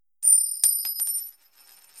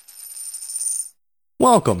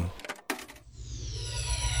Welcome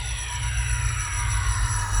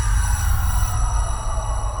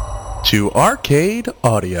to Arcade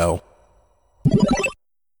Audio.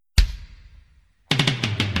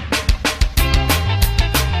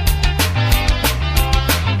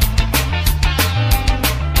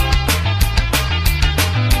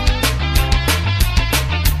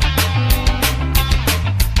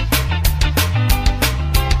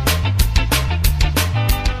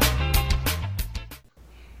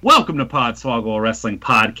 Welcome to Podswoggle Wrestling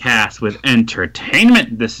Podcast with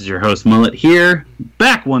Entertainment. This is your host, Mullet, here,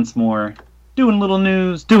 back once more, doing little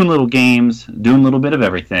news, doing little games, doing a little bit of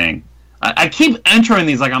everything. I keep introing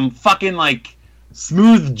these like I'm fucking like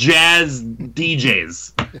smooth jazz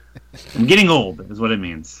DJs. I'm getting old, is what it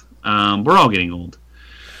means. We're all getting old.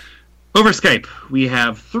 Over Skype, we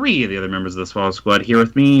have three of the other members of the Swallow Squad here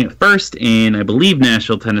with me. First, in, I believe,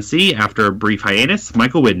 Nashville, Tennessee, after a brief hiatus,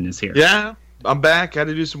 Michael Whidden is here. Yeah. I'm back. I had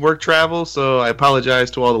to do some work travel, so I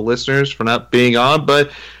apologize to all the listeners for not being on,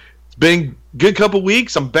 but it's been a good couple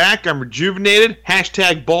weeks. I'm back. I'm rejuvenated.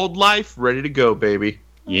 Hashtag bald life. Ready to go, baby.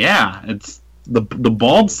 Yeah, it's the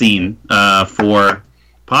bald scene for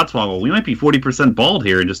Podswoggle. We might be 40% bald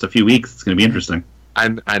here in just a few weeks. It's going to be interesting. I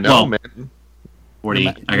know, man. 40.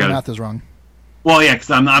 Your math is wrong. Well, yeah,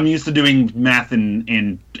 because I'm used to doing math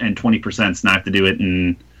in 20%, so now I have to do it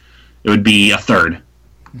in, it would be a third.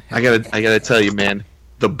 I gotta tell you, man,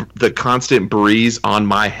 the constant breeze on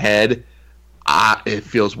my head, it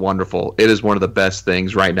feels wonderful. It is one of the best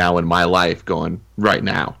things right now in my life going right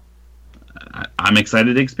now. I'm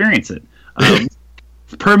excited to experience it.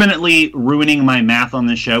 Permanently ruining my math on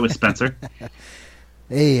this show is Spencer.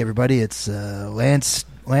 Hey, everybody, it's Lance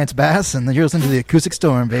Bass, and you're listening to the Acoustic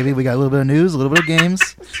Storm, baby. We got a little bit of news, a little bit of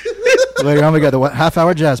games. Later on, we got the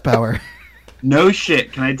half-hour jazz power. No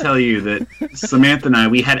shit, can I tell you that Samantha and I,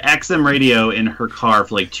 we had XM radio in her car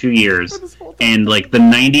for like 2 years, and like the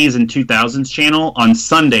 90s and 2000s channel on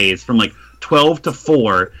Sundays from like 12 to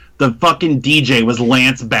 4, the fucking DJ was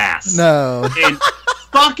Lance Bass. No. And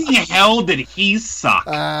fucking hell did he suck.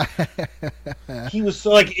 He was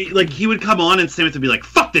so like he would come on and Samantha would be like,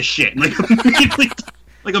 fuck this shit, and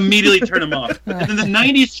immediately turn him off. And then the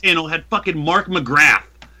 90s channel had fucking Mark McGrath,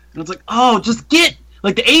 and it's like, oh, just get...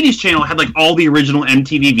 Like, the 80s channel had, like, all the original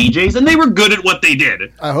MTV VJs, and they were good at what they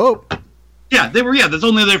did. I hope. Yeah, they were, that's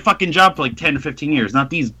only their fucking job for, like, 10 to 15 years, not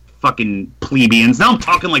these fucking plebeians. Now I'm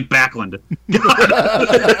talking like Backlund.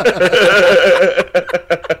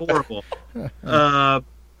 Horrible.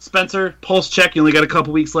 Spencer, pulse check. You only got a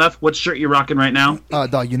couple weeks left. What shirt you rocking right now?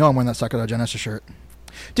 Dog, you know I'm wearing that Sakura Genesis shirt.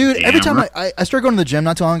 Dude, Damn, every time I started going to the gym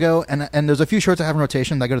not too long ago, and there's a few shirts I have in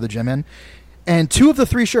rotation that I go to the gym in, and two of the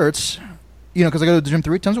three shirts... You know, because I go to the gym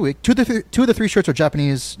 3 times a week. Two of the three shirts are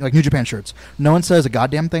Japanese, like New Japan shirts. No one says a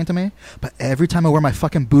goddamn thing to me. But every time I wear my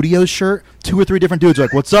fucking Bootios shirt, 2 or 3 different dudes are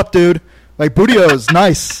like, "What's up, dude?" Like, Bootios,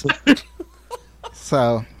 nice.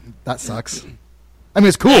 So that sucks. I mean,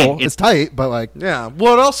 it's cool, it's tight, but like, Yeah,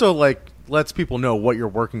 well, it also like lets people know what you're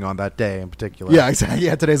working on that day in particular. yeah, exactly.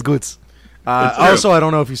 Yeah, today's goods. Also, I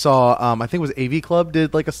don't know if you saw. I think it was AV Club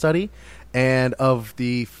did like a study, and of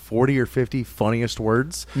the 40 or 50 funniest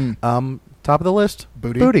words, top of the list,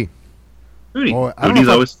 Booty. Booty. Booty. Oh, I don't know Booty's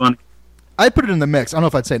if always fun. I'd put it in the mix. I don't know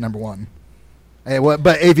if I'd say number one. Hey, what?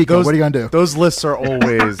 But AV Club, what are you gonna do? Those lists are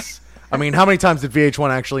always. I mean, how many times did VH1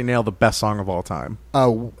 actually nail the best song of all time?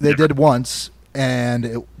 They did once,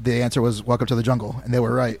 and the answer was "Welcome to the Jungle," and they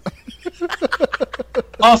were right.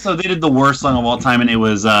 Also, they did the worst song of all time, and it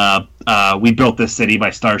was "We Built This City"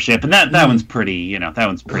 by Starship, and that one's pretty. That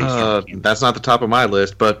one's pretty. That's not the top of my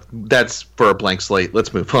list, but that's for a blank slate.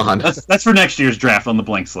 Let's move on. That's for next year's draft on the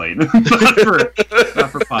blank slate. not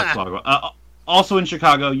for Podswoggle. Also in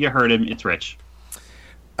Chicago, you heard him. It's Rich.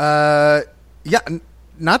 Yeah.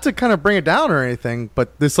 Not to kind of bring it down or anything,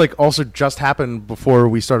 but this like also just happened before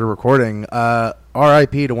we started recording.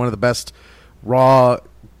 R.I.P. to one of the best Raw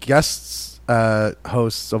guests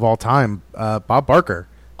hosts of all time, Bob Barker,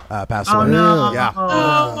 passed away. No. Yeah.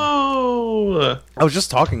 Oh. I was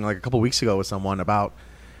just talking like a couple weeks ago with someone about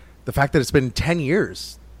the fact that it's been 10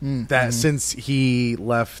 years since he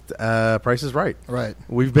left Price is Right. Right.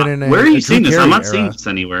 We've been in a Where are you a seeing Drew this? I'm not Carey seeing era. this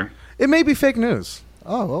anywhere. It may be fake news.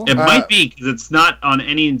 Oh, well. It might be, because it's not on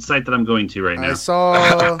any site that I'm going to right now. I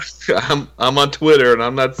saw... I'm on Twitter and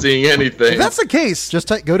I'm not seeing anything. If that's the case.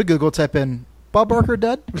 Just go to Google, type in Bob Barker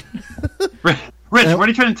dead. Rich, what are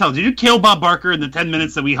you trying to tell? Did you kill Bob Barker in the 10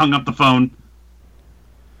 minutes that we hung up the phone?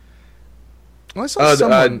 Well, I saw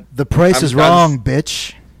someone... The price is wrong,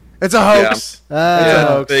 bitch. It's a hoax. Yeah,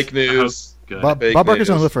 hoax. fake news. Good. Bob Barker's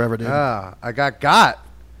gonna live forever, dude. I got.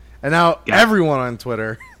 And now everyone on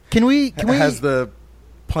Twitter Can we has the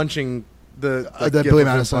punching the The gif Billy of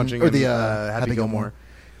him Madison, punching or the, Happy Gilmore.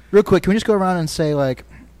 Real quick, can we just go around and say, like,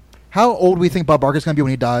 how old we think Bob Barker's going to be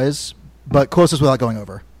when he dies, but closest without going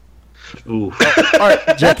over? Ooh. All right,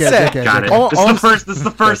 JK, JK. Got it. All- This is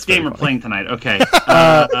the first game we're funny. playing tonight. Okay.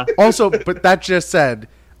 Also, but that just said,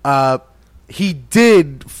 he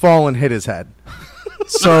did fall and hit his head.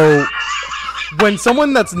 So when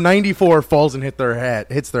someone that's 94 falls and hits their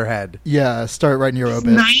head, Yeah, start right in your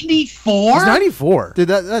obit. 94? he's 94. Dude,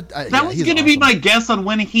 That was going to be my guess on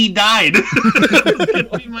when he died. That was going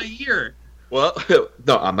to be my year. Well,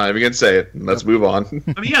 no, I'm not even going to say it. Let's move on.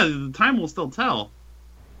 I mean, yeah, the time will still tell.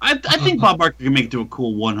 I think Bob Barker can make it to a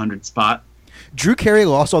cool 100 spot. Drew Carey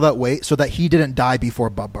lost all that weight so that he didn't die before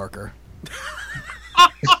Bob Barker.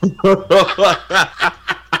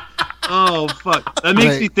 Oh, fuck. That makes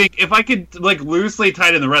Right. me think, if I could, like, loosely tie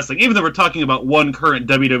it in the wrestling, even though we're talking about one current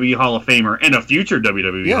WWE Hall of Famer and a future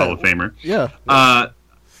WWE Yeah. Hall of Famer, Yeah.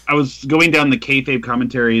 I was going down the kayfabe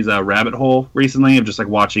commentaries rabbit hole recently of just, like,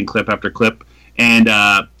 watching clip after clip, and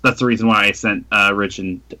that's the reason why I sent Rich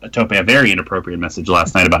and Tope a very inappropriate message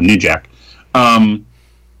last night about New Jack.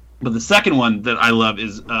 But the second one that I love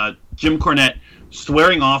is Jim Cornette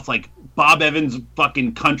swearing off, like, Bob Evans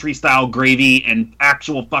fucking country style gravy and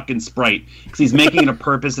actual fucking Sprite because he's making it a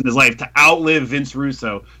purpose in his life to outlive Vince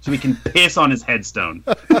Russo so he can piss on his headstone.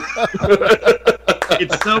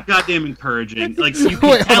 It's so goddamn encouraging. Like, you can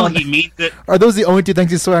Wait, tell hold on. he means it. Are those the only two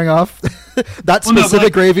things he's swearing off? That Well, no, specific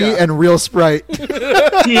but, gravy yeah. and real Sprite.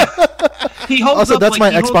 He holds Also, up, that's like, my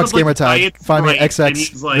he holds Xbox up, like, gamer tag. Diet Find me Sprite, and XX,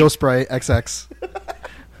 he's like, real Sprite, XX.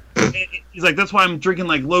 he's like, that's why I'm drinking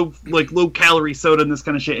like low calorie soda and this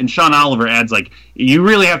kind of shit. And Sean Oliver adds, like, you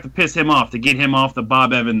really have to piss him off to get him off the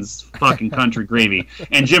Bob Evans fucking country gravy.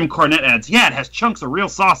 And Jim Cornette adds, yeah, it has chunks of real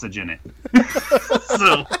sausage in it.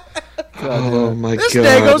 So Oh my This god!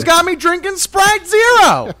 Dago's got me drinking Sprite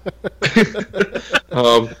Zero.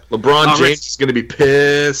 LeBron Oh, James Rich- is going to be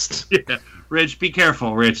pissed. yeah, Rich, be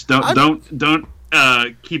careful, Rich. Don't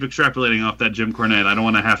keep extrapolating off that Jim Cornette. I don't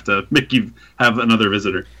want to have to make you have another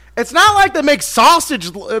visitor. It's not like they make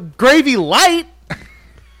sausage gravy light.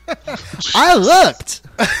 I looked.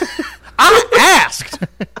 I asked.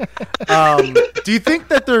 Do you think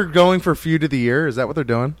that they're going for feud of the year? Is that what they're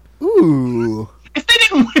doing? Ooh. If they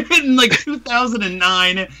didn't win it in like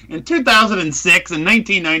 2009 and 2006 and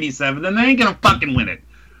 1997, then they ain't gonna fucking win it.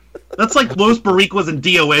 That's like Los Barriquas and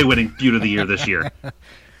DOA winning feud of the year this year.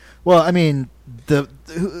 Well, I mean,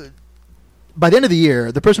 by the end of the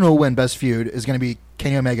year, the person who will win Best Feud is going to be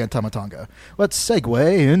Kenny Omega and Tama Tonga. Let's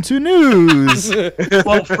segue into news.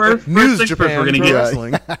 Well, first News things Japan first, we're gonna Pro get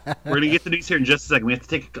Wrestling. we're gonna get the news here in just a second. We have to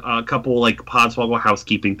take a couple like Podswoggle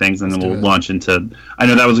housekeeping things, and then Let's do we'll it. launch into. I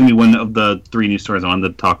know that was gonna be one of the 3 news stories I wanted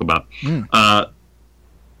to talk about.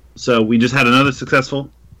 So we just had another successful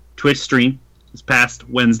Twitch stream this past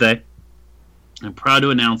Wednesday. I'm proud to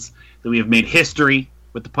announce that we have made history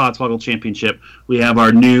with the Podswoggle Championship. We have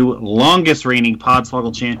our new longest reigning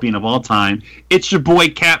Podswoggle champion of all time. It's your boy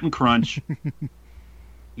Captain Crunch.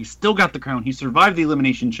 He still got the crown. He survived the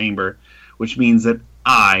Elimination Chamber, which means that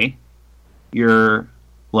I, your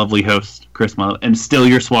lovely host, Chris Mullet, am still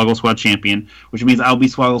your Swoggle Squad champion, which means I'll be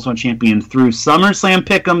Swoggle Squad champion through SummerSlam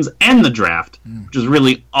Pick'ems and the draft, which is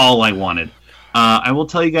really all I wanted. I will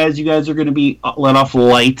tell you guys are going to be let off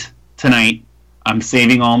light tonight. I'm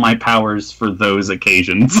saving all my powers for those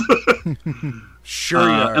occasions. Sure you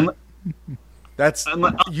are. That's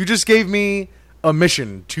unle- you just gave me a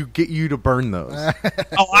mission to get you to burn those.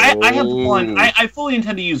 I have one. I fully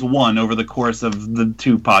intend to use one over the course of the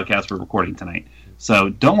 2 podcasts we're recording tonight. So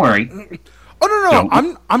don't worry. Oh no,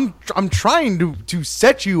 Don't. I'm trying to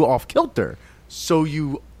set you off kilter so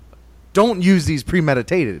you don't use these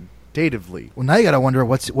premeditatively. Well, now you got to wonder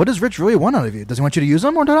what does Rich really want out of you? Does he want you to use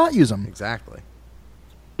them or to not use them? Exactly.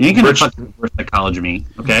 You ain't gonna Rich- fucking reverse psychology me,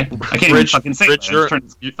 okay? I can't even Rich- fucking say Rich, that. I'm just trying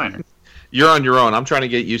to be finer. You're on your own. I'm trying to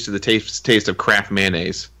get used to the taste of Kraft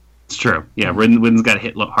mayonnaise. It's true. Yeah, Ridden's got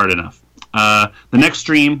hit hard enough. The next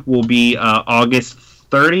stream will be August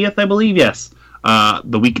 30th, I believe. Yes.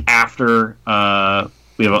 The week after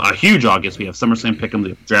we have a huge August. We have SummerSlam Pick'em,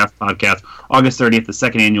 the Draft Podcast. August 30th, the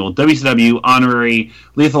 2nd annual WCW Honorary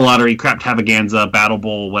Lethal Lottery Craptavaganza Battle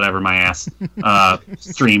Bowl, whatever my ass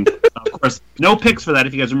stream. Of course, no picks for that.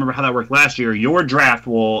 If you guys remember how that worked last year, your draft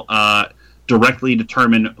will directly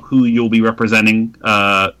determine who you'll be representing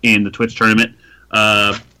in the Twitch tournament.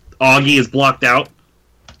 Augie is blocked out.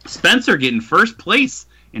 Spencer getting first place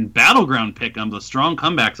in Battleground Pick'em, a strong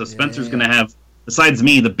comeback. So Spencer's going to have, besides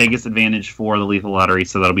me, the biggest advantage for the Lethal Lottery.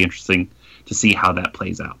 So that'll be interesting to see how that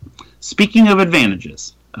plays out. Speaking of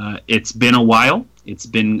advantages, it's been a while. It's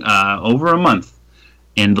been over a month.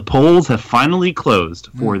 and the polls have finally closed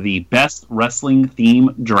for the best wrestling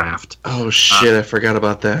theme draft. Oh shit! I forgot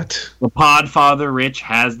about that. The Podfather Rich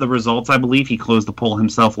has the results. I believe he closed the poll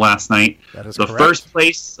himself last night. That is the correct. first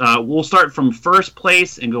place. We'll start from first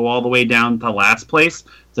place and go all the way down to last place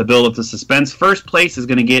to build up the suspense. First place is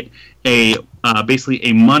going to get basically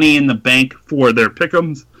a Money in the Bank for their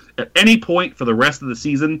pick'ems at any point for the rest of the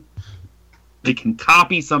season. They can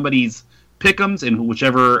copy somebody's pick'ems in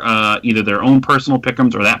whichever either their own personal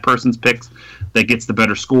pick'ems or that person's picks that gets the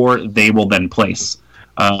better score. They will then place.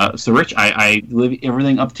 So, Rich, I leave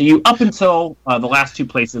everything up to you up until the last two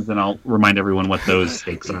places, and I'll remind everyone what those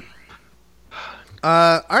stakes are.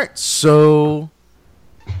 All right, so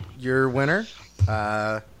your winner,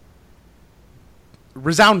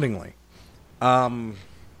 resoundingly,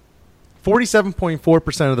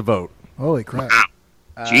 47.4% of the vote. Holy crap! Wow.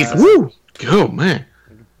 Jesus. Woo! Go, man.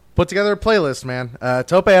 Put together a playlist, man.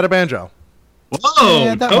 Tope had a banjo. Whoa!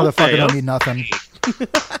 Man, that Tope, motherfucker don't need nothing.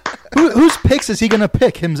 Whose picks is he gonna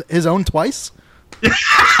pick? His own twice? God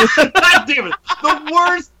damn it! The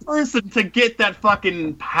worst person to get that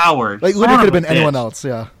fucking power. Like Son literally could have of a been anyone bitch. else.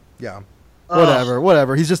 Yeah. Yeah.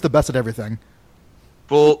 Whatever. He's just the best at everything.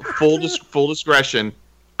 Full discretion.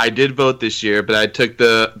 I did vote this year, but I took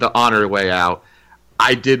the honor way out.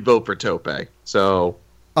 I did vote for Tope. So,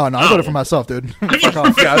 Oh no, I voted for myself, dude. Fuck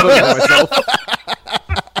off. Yeah, I voted for myself.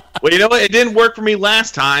 well, you know what? It didn't work for me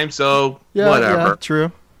last time, so Yeah, whatever. yeah,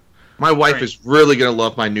 true. My wife Right. is really gonna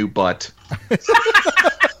love my new butt. God,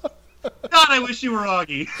 I wish you were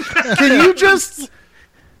Augie. Can you just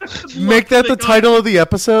make that the title of the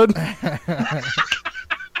episode?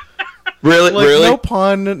 Really, Like, really. no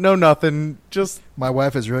pun, no nothing. Just My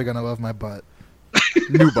wife is really gonna love my butt.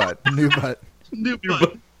 new butt. New butt. New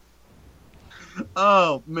butt.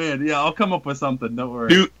 Oh man, yeah, I'll come up with something. Don't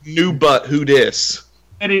worry. New butt. Who dis?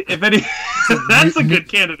 If any, that's a good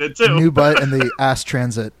candidate too. New butt and the ass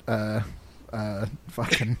transit.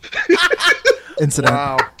 Fucking incident.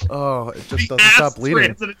 Wow. Oh, it just doesn't Ass stop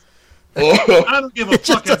bleeding. transit. Oh, I don't give a It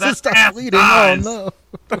just fuck if doesn't that's stop ass bleeding. dies. Oh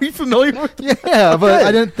Are you familiar with no. Yeah, but Okay.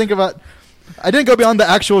 I didn't think about. I didn't go beyond the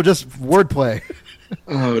actual just wordplay.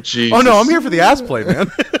 jeez. Oh no, I'm here for the ass play,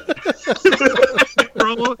 man.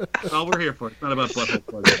 Well, we're here for it. It's not about butthole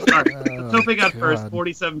plugging. All right, Sophie got first, God.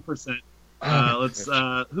 47%. Let's.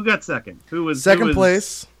 Who got second? Who was Second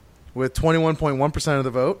place with 21.1% of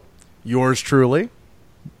the vote. Yours truly.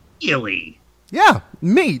 Illy. Yeah,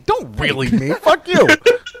 me. Don't really me. Fuck you.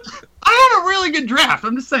 I had a really good draft.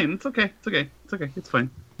 I'm just saying. It's okay. It's okay. It's okay. It's fine.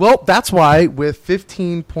 Well, that's why with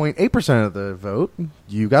 15.8% of the vote,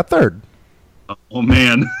 you got third. Oh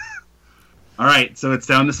man. All right, so it's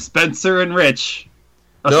down to Spencer and Rich.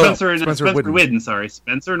 No, Spencer and Whidden. Whidden. Sorry,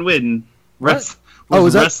 Spencer and Whidden. What? Oh,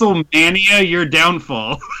 is that- WrestleMania your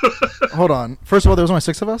downfall? Hold on. First of all, there was only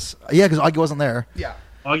 6 of us. Yeah, because Augie wasn't there. Yeah.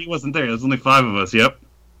 Augie wasn't there. There's only 5 of us. Yep.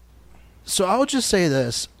 So I would just say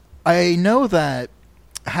this. I know that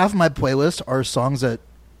half my playlist are songs that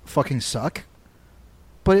fucking suck,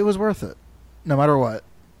 but it was worth it, no matter what.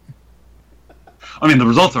 I mean, the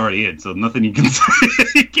results are already in, so nothing you can say.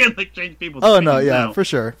 You can't like change people's. Oh no, opinions yeah, now. for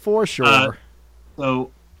sure.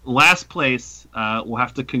 So last place will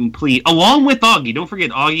have to complete, along with Augie. Don't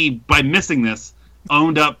forget, Augie, by missing this,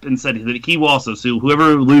 owned up and said that he will also. So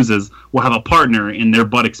whoever loses will have a partner in their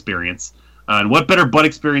butt experience. And what better butt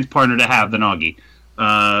experience partner to have than Augie?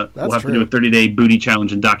 We'll have to do a 30-day booty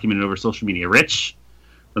challenge and document it over social media. Rich,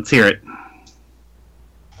 let's hear it.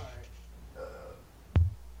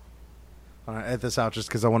 I'm going to edit this out just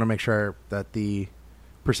because I want to make sure that the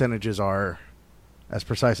percentages are as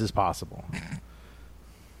precise as possible.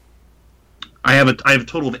 I have a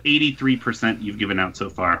total of 83% you've given out so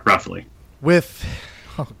far, roughly. With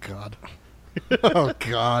Oh god. Oh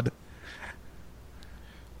god.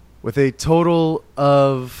 with a total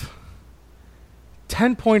of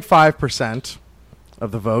 10.5%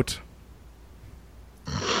 of the vote,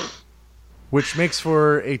 which makes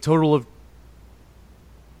for a total of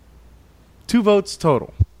 2 votes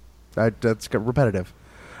total. That's repetitive.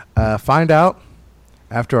 Find out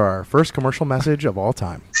after our first commercial message of all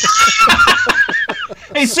time.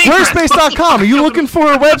 Hey, secret! Squarespace.com. Are you looking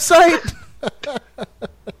for a website?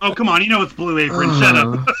 Oh, come on. You know it's Blue Apron. Shut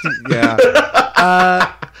up. Yeah.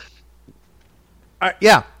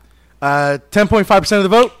 Yeah. 10.5% of the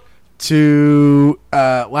vote to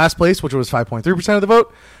last place, which was 5.3% of the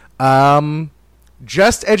vote.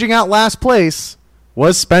 Just edging out last place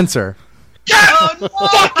was Spencer.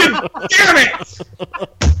 Fucking damn it!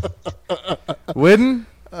 Whidden?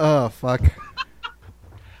 Oh fuck.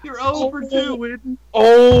 You're over 2, Whidden.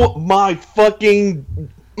 Oh my fucking.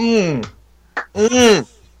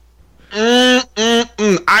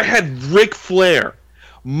 I had Ric Flair,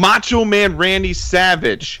 Macho Man Randy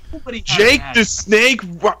Savage, Jake the Snake.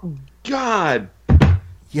 God.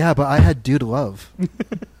 Yeah, but I had Dude Love.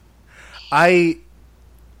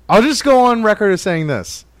 I'll just go on record as saying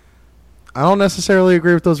this. I don't necessarily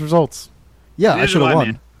agree with those results. Yeah, I Neither should do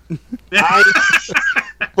have I,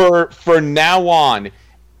 won. For now on,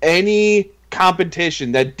 any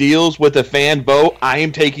competition that deals with a fan vote, I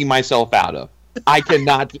am taking myself out of. I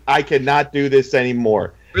cannot do this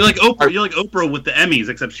anymore. You're like Oprah. You're like Oprah with the Emmys,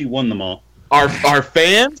 except she won them all. Our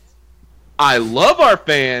fans, I love our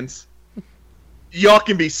fans. Y'all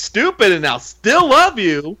can be stupid and I'll still love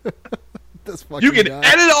you. This fucking You can guy.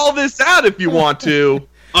 edit all this out if you want to.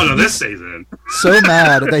 Oh no, this stays in. So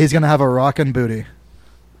mad that he's gonna have a rockin' booty.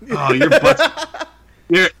 Oh, your butt's.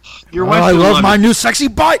 Your Oh, wife's I gonna love my it. new sexy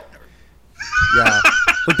butt. Yeah.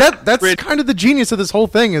 Like that's kind of the genius of this whole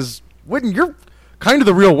thing is, Whitten, you're kind of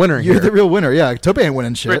the real winner You're here. the real winner. Yeah, Tope ain't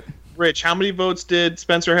winning shit. Rich, how many votes did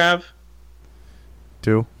Spencer have?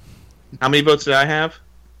 2. How many votes did I have?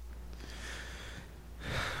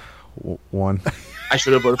 1. I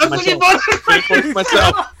should have voted for That's what you myself. voted I should have voted for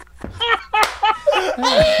myself.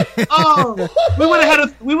 Oh, we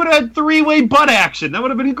would have had 3-way butt action. That would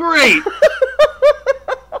have been great.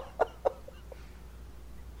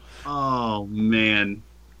 Oh man.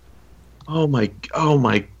 Oh my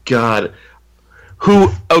God.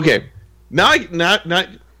 Okay. Not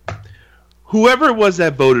whoever it was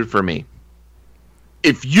that voted for me.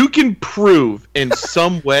 If you can prove in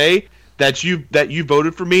some way that you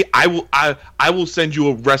voted for me, I will send you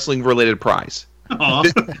a wrestling related prize. Aw.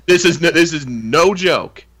 This is no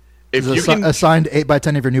joke. If Is you can, a signed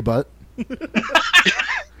 8x10 of your new butt.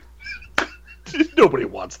 nobody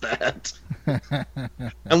wants that.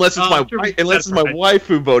 Unless it's Oh, sure, unless it's that's my right. wife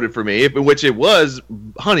who voted for me, in which it was,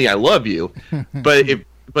 honey, I love you. But if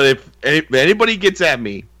anybody gets at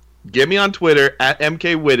me, get me on Twitter at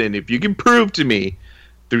MKWhitten. If you can prove to me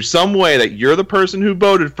through some way that you're the person who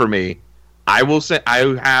voted for me, I will send.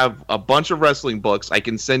 I have a bunch of wrestling books. I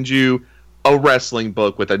can send you a wrestling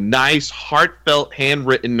book with a nice, heartfelt,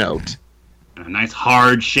 handwritten note. A nice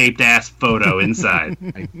hard shaped ass photo inside.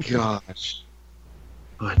 My gosh.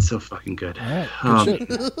 Oh, it's so fucking good. All right,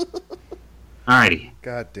 good shit. Alrighty.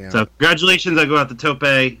 God damn. So congratulations, I go out to Tope.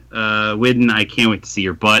 Whitten, I can't wait to see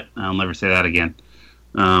your butt. I'll never say that again.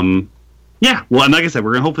 Yeah, well, and like I said,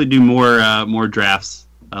 we're gonna hopefully do more drafts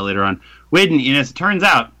later on. Whitten, as it turns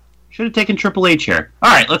out, should have taken Triple H here. All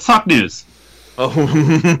right, let's talk news. Oh,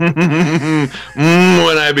 when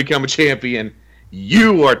I become a champion,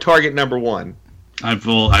 you are target number 1. I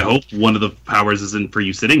hope one of the powers isn't for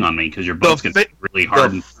you sitting on me because your butt's gonna be really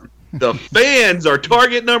hard. The fans are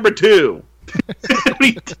target number 2.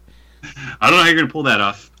 I don't know how you're going to pull that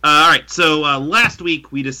off. All right, so last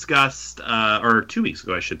week we discussed, or 2 weeks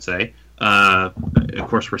ago, I should say. Of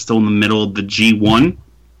course, we're still in the middle of the G1,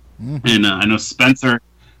 and I know Spencer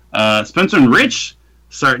and Rich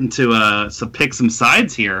starting to pick some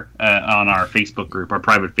sides here on our Facebook group, our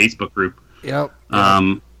private Facebook group. Yep.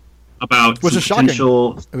 About Which some is shocking.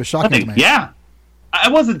 potential. It was shocking to me. Yeah.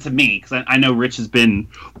 It wasn't to me because I know Rich has been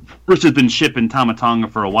shipping Tama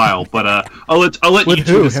for a while, but I'll let With you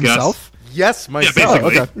two who? discuss. Himself? yes, myself.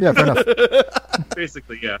 basically. Oh, okay. Yeah, fair enough.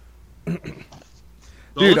 Basically, yeah.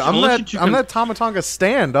 Dude, I'm that Tamatonga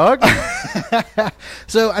stan, dog.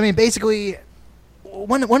 So, I mean, basically,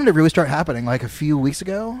 when did it really start happening? Like a few weeks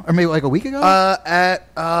ago? Or maybe like a week ago?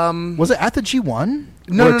 Was it at the G1?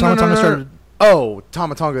 No, Where no, Tama no, Tonga no. started? Oh,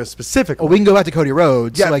 Tamatonga specifically. Oh, we can go back to Cody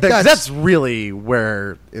Rhodes. yeah, like, that's really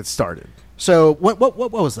where it started. So what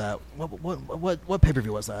was that? What pay per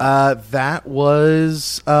view was that? That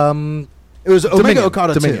was It was Omega Dominion.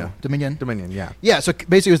 Okada Dominion. 2. Dominion. Dominion. Yeah, Yeah. So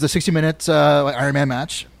basically, it was the 60-minute Iron Man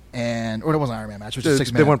match, or it wasn't Iron Man match. It was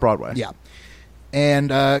just 6-minute. they went Broadway. Yeah.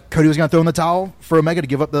 And Cody was going to throw in the towel for Omega to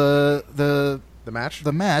give up the The match.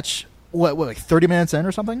 match. What like 30 minutes in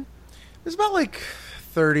or something? It was about like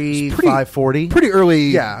 35, 40. Pretty early.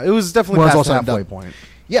 Yeah, it was definitely When it's all past the said and halfway done. point.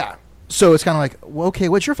 Yeah. So it's kind of like, well, okay,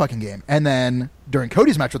 what's your fucking game? And then during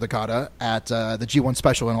Cody's match with Okada at the G1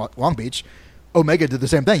 special in Long Beach, Omega did the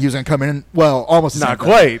same thing. He was going to come in, well, almost the Not same thing.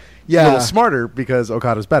 quite. Yeah. A little smarter because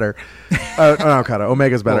Okada's better. Not Okada.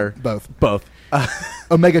 Omega's better. Well, both. Both.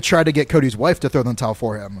 Omega tried to get Cody's wife to throw the towel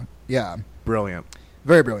for him. Yeah. Brilliant.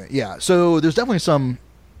 Very brilliant. Yeah. So there's definitely something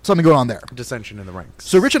going on there. Dissension in the ranks.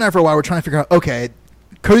 So Rich and I, for a while, were trying to figure out, okay,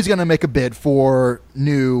 Cody's going to make a bid for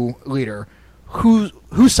new leader. Whose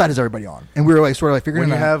side is everybody on? And we were like sort of like figuring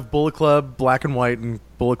when it you out. have Bullet Club black and white and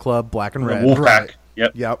Bullet Club black and red. Wolfpack. Right.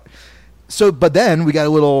 Yep. Yep. So, but then we got a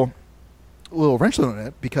little wrench thrown in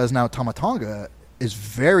it because now Tama Tonga is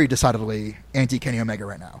very decidedly anti Kenny Omega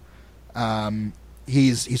right now.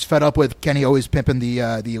 He's fed up with Kenny always pimping the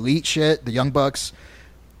elite shit, the Young Bucks,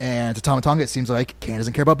 and to Tama Tonga it seems like Kenny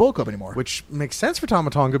doesn't care about Bullet Club anymore. Which makes sense for Tama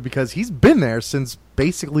Tonga because he's been there since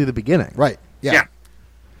basically the beginning. Right. Yeah.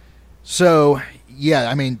 So yeah,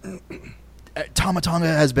 I mean, Tama Tonga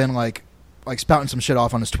has been like spouting some shit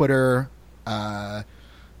off on his Twitter, a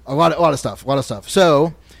lot of stuff.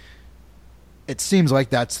 So it seems like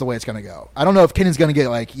that's the way it's going to go. I don't know if Kenny's going to get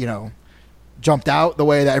jumped out the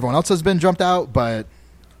way that everyone else has been jumped out, but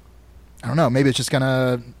I don't know. Maybe it's just going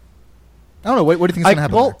to. I don't know. What do you think is going to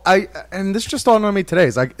happen? Well, and this just dawned on me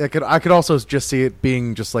today. I could also just see it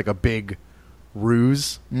being just like a big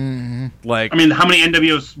ruse. Mm-hmm. I mean, how many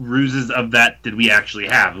NWO ruses of that did we actually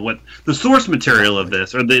have? What the source material of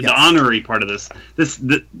this, or the honorary part of this? This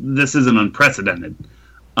isn't unprecedented.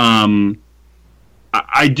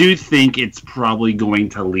 I do think it's probably going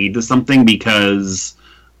to lead to something because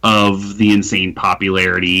of the insane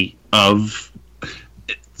popularity of.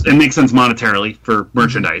 It makes sense monetarily for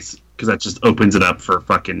merchandise because that just opens it up for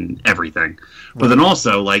fucking everything. But then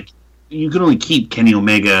also, you can only keep Kenny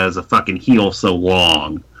Omega as a fucking heel so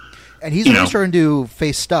long. And he's really starting to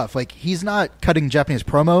face stuff. He's not cutting Japanese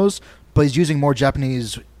promos, but he's using more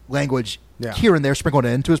Japanese language here and there, sprinkled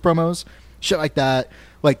into his promos. Shit like that.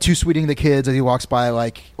 Too sweeting the kids as he walks by,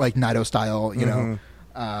 like Naito style, you know.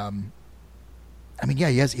 I mean, yeah,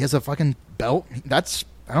 he has a fucking belt. That's,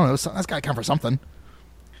 I don't know, that's got to count for something.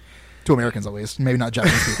 To Americans, at least. Maybe not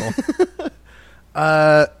Japanese people.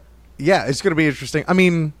 Yeah, it's going to be interesting. I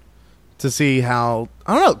mean, to see how...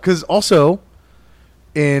 I don't know, because also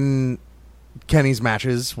in Kenny's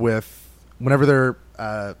matches with... Whenever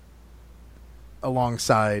they're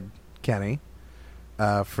alongside Kenny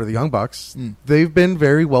for the Young Bucks, they've been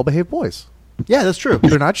very well-behaved boys. Yeah, that's true.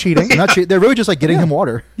 They're not cheating. They're really just getting him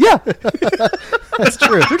water. Yeah. That's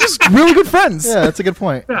true. They're just really good friends. Yeah, that's a good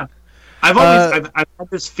point. Yeah. I've had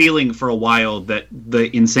this feeling for a while that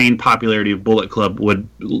the insane popularity of Bullet Club would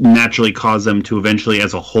naturally cause them to eventually,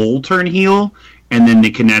 as a whole, turn heel, and then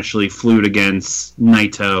they can naturally feud against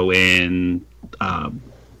Naito and I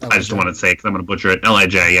just don't want to say it because I'm going to butcher it.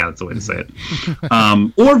 Lij, yeah, that's the way to say it.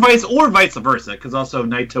 Or vice versa, because also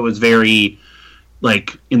Naito is very,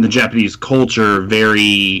 in the Japanese culture,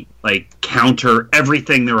 very counter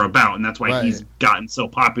everything they're about, and that's why he's gotten so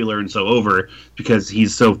popular and so over, because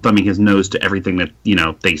he's so thumbing his nose to everything that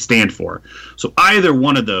they stand for. So either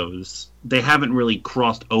one of those, they haven't really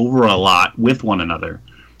crossed over a lot with one another.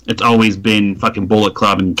 It's always been fucking Bullet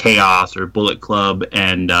Club and Chaos, or Bullet Club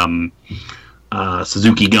and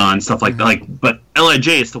Suzuki Gun, stuff like that. But Lij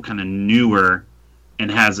is still kind of newer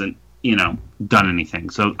and hasn't done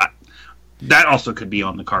anything. So that also could be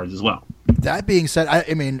on the cards as well. That being said,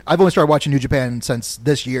 I mean, I've only started watching New Japan since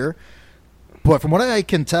this year, but from what I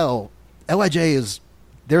can tell, Lij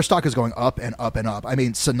their stock is going up and up and up. I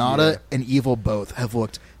mean, Sonata and Evil both have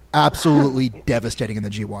looked absolutely devastating in the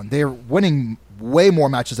G1. They're winning way more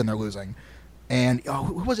matches than they're losing. And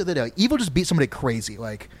who was it that Evil just beat somebody crazy?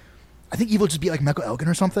 I think Evil just beat Michael Elgin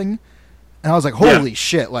or something. And I was like, holy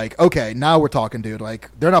shit! Okay, now we're talking, dude.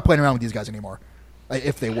 They're not playing around with these guys anymore,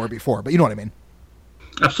 if they were before. But you know what I mean.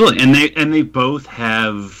 Absolutely, and they both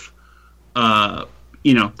have,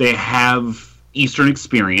 they have Eastern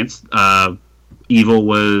experience. Evil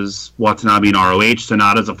was Watanabe in ROH.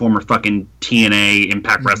 Sonata's a former fucking TNA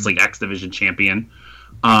Impact Wrestling X Division champion.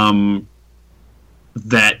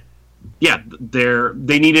 They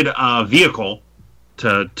needed a vehicle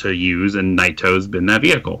to use, and Naito's been that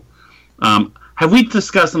vehicle. Have we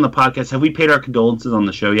discussed on the podcast? Have we paid our condolences on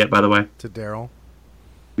the show yet? By the way, to Daryl.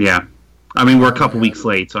 Yeah. I mean, we're a couple weeks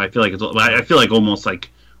late, so I feel like almost like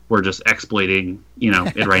we're just exploiting,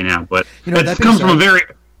 it right now. But it comes from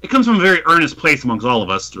a very earnest place amongst all of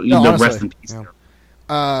us. Rest in peace.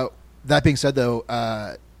 Yeah. That being said, though,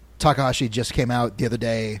 Takahashi just came out the other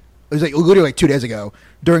day. It was literally 2 days ago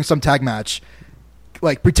during some tag match,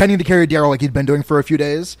 pretending to carry Daryl like he'd been doing for a few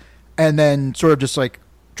days, and then sort of just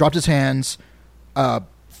dropped his hands,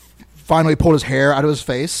 finally pulled his hair out of his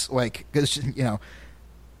face,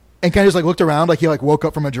 and kind of just looked around like he woke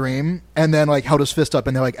up from a dream, and then held his fist up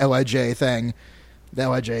in the Lij thing, the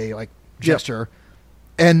Lij gesture,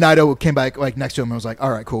 and Naito came back next to him and was like,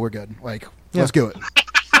 "All right, cool, we're good. Let's do it."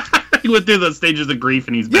 He went through the stages of grief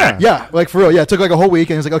and he's back. Yeah, for real. Yeah, it took a whole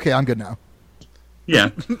week, and he's like, "Okay, I'm good now."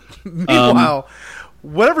 Yeah. Meanwhile,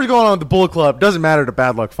 whatever's going on with the Bullet Club doesn't matter to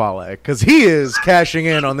Bad Luck Fale, because he is cashing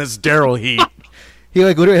in on this Daryl heat. He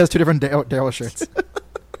literally has two different Daryl shirts.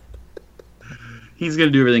 He's going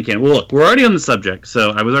to do everything he can. Well, look, we're already on the subject,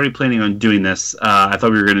 so I was already planning on doing this. I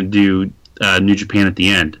thought we were going to do New Japan at the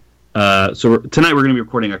end. So tonight we're going to be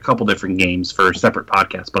recording a couple different games for separate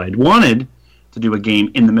podcasts, but I'd wanted to do a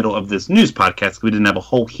game in the middle of this news podcast because we didn't have a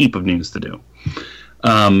whole heap of news to do.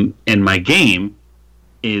 And my game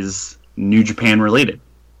is New Japan related.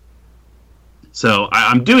 So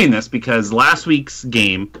I'm doing this because last week's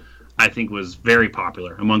game, I think, was very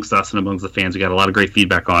popular amongst us and amongst the fans. We got a lot of great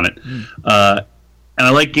feedback on it. And I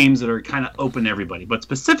like games that are kind of open to everybody. But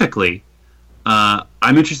specifically,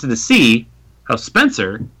 I'm interested to see how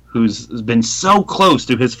Spencer, who's been so close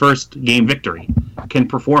to his first game victory, can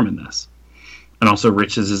perform in this. And also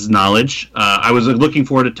Rich's knowledge. I was looking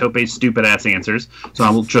forward to Tope's stupid-ass answers, so I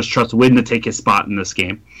will just trust Win to take his spot in this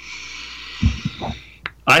game.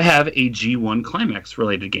 I have a G1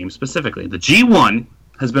 Climax-related game specifically. The G1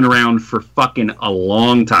 has been around for fucking a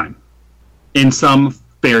long time, in some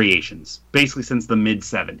variations, basically since the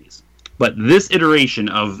mid-'70s. But this iteration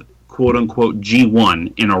of quote-unquote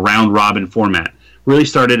G1 in a round-robin format really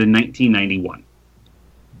started in 1991.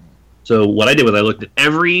 So what I did was I looked at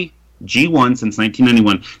every G1 since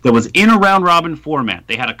 1991 that was in a round-robin format.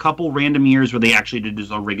 They had a couple random years where they actually did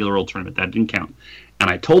just a regular old tournament. That didn't count. And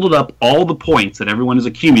I totaled up all the points that everyone has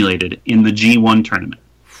accumulated in the G1 tournament.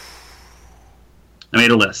 I made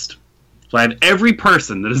a list. So I have every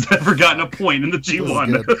person that has ever gotten a point in the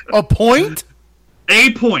G1. A point?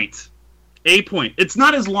 A point. A point. It's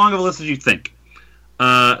not as long of a list as you think.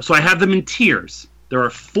 So I have them in tiers. There are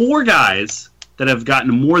 4 guys that have gotten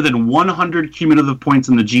more than 100 cumulative points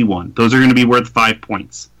in the G1. Those are going to be worth 5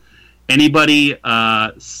 points. Anybody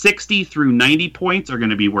 60 through 90 points are going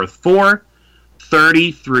to be worth 4.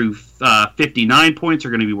 30 through 59 points are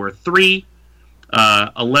going to be worth 3.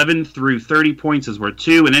 11 through 30 points is worth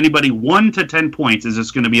 2. And anybody 1 to 10 points is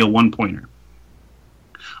just going to be a 1-pointer.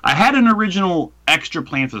 I had an original extra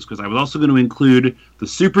plan for this because I was also going to include the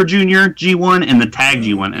Super Junior G1 and the Tag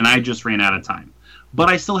G1, and I just ran out of time. But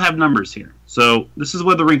I still have numbers here. So this is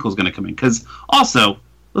where the wrinkle is going to come in. Because also,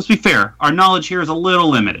 let's be fair, our knowledge here is a little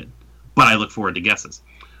limited. But I look forward to guesses.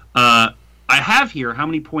 I have here how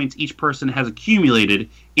many points each person has accumulated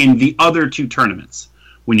in the other 2 tournaments.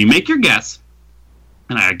 When you make your guess,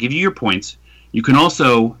 and I give you your points, you can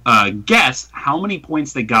also guess how many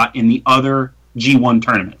points they got in the other G1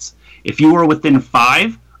 tournaments. If you are within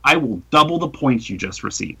 5, I will double the points you just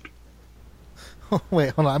received. Oh,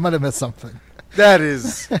 wait, hold on. I might have missed something. That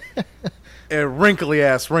is a wrinkly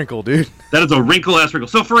ass wrinkle, dude. That is a wrinkle-ass wrinkle.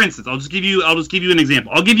 So, for instance, I'll just give you an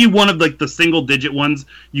example. I'll give you one of like the single-digit ones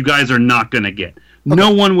you guys are not going to get. Okay. No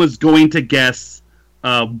one was going to guess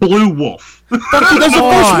Blue Wolf. That's the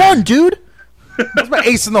first one, dude. That's my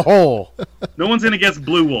ace in the hole. No one's going to guess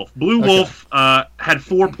Blue Wolf. Blue Wolf had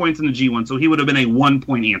 4 points in the G1, so he would have been a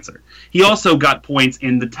 1-point answer. He also got points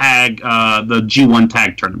in the tag, the G1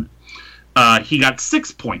 tag tournament. He got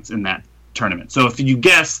 6 points in that tournament. So if you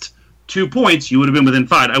guessed 2 points, you would have been within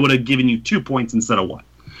 5. I would have given you 2 points instead of 1.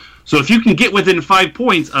 So if you can get within 5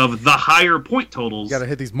 points of the higher point totals, You got to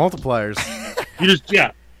hit these multipliers.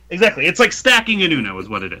 yeah, exactly. It's like stacking an Uno is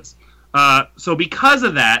what it is. So because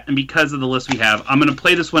of that, and because of the list we have, I'm going to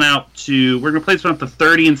play this one out to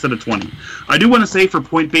 30 instead of 20. I do want to say for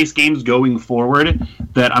point-based games going forward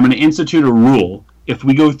that I'm going to institute a rule. If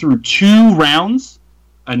we go through 2 rounds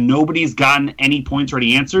and nobody's gotten any points or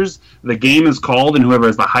any answers, the game is called and whoever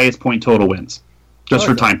has the highest point total wins. Just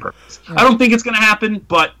for time purpose. Yeah. I don't think it's going to happen,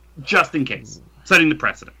 but just in case. Setting the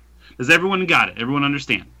precedent. Does everyone got it? Everyone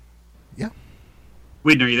understand? Yeah.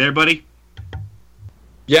 Wait, are you there, buddy?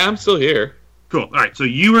 Yeah, I'm still here. Cool. All right, so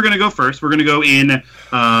you are going to go first. We're going to go in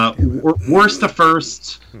worst to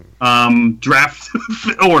first draft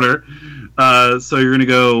order. So you're going to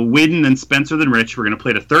go Widden, then Spencer, then Rich. We're going to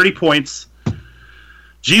play to 30 points.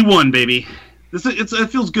 G1, baby. It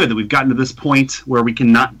feels good that we've gotten to this point where we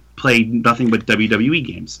can not play nothing but WWE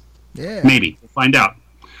games. Yeah. Maybe. We'll find out.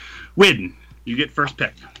 Widden, you get first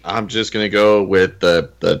pick. I'm just going to go with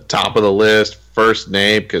the top of the list, first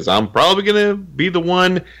name, because I'm probably going to be the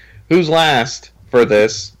one who's last for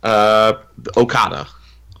this. Okada.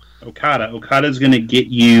 Okada's going to get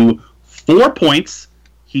you 4 points.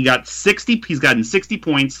 He's gotten 60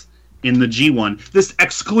 points in the G1. This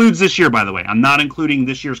excludes this year, by the way. I'm not including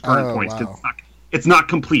this year's current points because it's not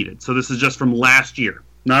completed. So this is just from last year,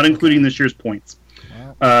 not including this year's points.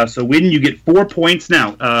 Wow. So Widden, you get 4 points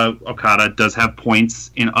now. Okada does have points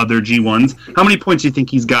in other G1s. How many points do you think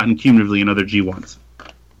he's gotten cumulatively in other G1s?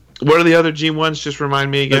 What are the other G1s? Just remind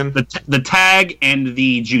me again. The tag and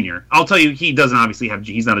the junior. I'll tell you, he doesn't obviously have.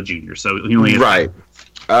 He's not a junior, so he only has right.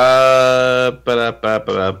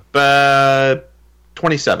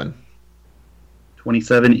 27.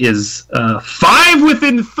 27 is 5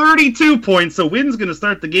 within 32 points, so Widden's going to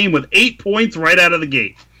start the game with 8 points right out of the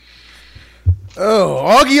gate. Oh,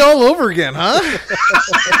 Augie all over again, huh?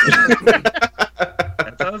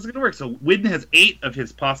 That's how this is going to work. So Widden has 8 of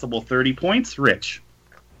his possible 30 points. Rich.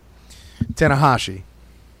 Tanahashi.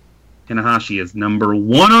 Tanahashi is number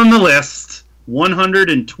 1 on the list.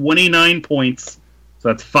 129 points. So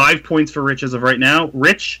that's 5 points for Rich as of right now.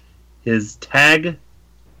 Rich, his tag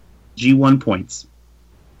G1 points.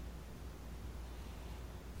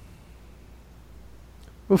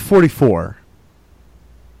 44.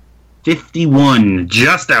 51,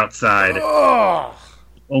 just outside.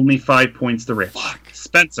 Only 5 points to Rich.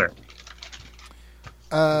 Spencer.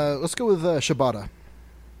 Let's go with Shibata.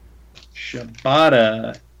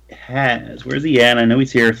 Shibata has, where's he at? I know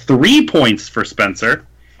he's here. 3 points for Spencer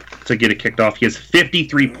to get it kicked off. He has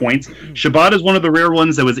 53 points. Shibata is one of the rare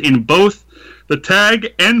ones that was in both the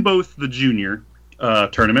tag and both the junior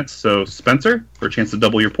tournaments. So Spencer, for a chance to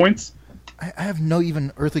double your points. I have no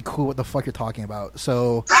even earthly clue what the fuck you're talking about.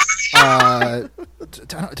 So,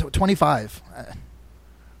 25.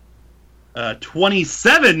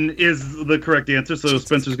 27 is the correct answer. So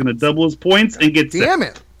Spencer's going to double his points and get Damn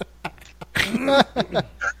it.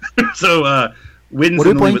 So, Widden's What are in we the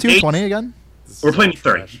lead playing with to? 8. 20 again? We're playing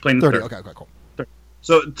 30. Playing 30. 30. Okay, cool.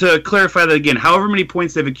 So to clarify that again, however many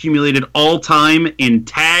points they've accumulated all time in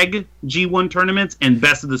tag G1 tournaments and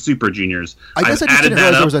best of the Super Juniors. I guess I just didn't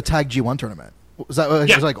realize there was a tag G1 tournament. Was that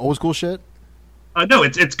Yeah. was like old school shit? No,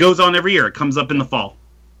 it goes on every year. It comes up in the fall.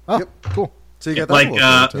 Oh, Yep. cool. So you got that Like, to look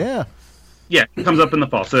forward to. Yeah. Yeah, it comes up in the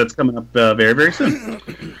fall, so it's coming up very, very soon. All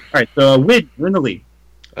right, so Wid, you're in the lead.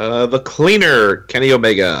 The cleaner, Kenny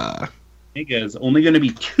Omega. Omega is only going to be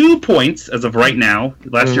 2 points as of right now.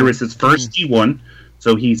 Last year was his first G1,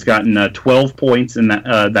 so he's gotten 12 points in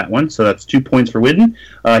that one. So that's 2 points for Widden.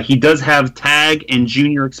 He does have tag and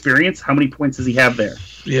junior experience. How many points does he have there?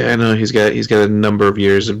 Yeah, I know he's got a number of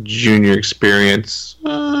years of junior experience.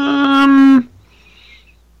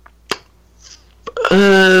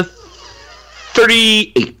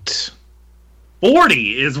 38.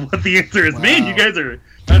 40 is what the answer is. Wow. Man, you guys are...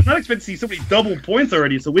 I'm not expecting to see so many double points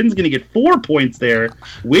already, so Widden's going to get 4 points there.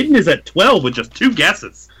 Widden is at 12 with just 2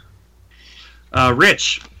 guesses.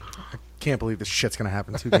 Rich. Can't believe this shit's gonna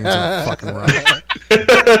happen 2 games in a fucking row.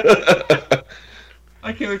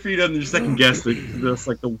 I can't wait for you to have your second guess. That's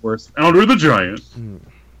like the worst. Elder the Giant.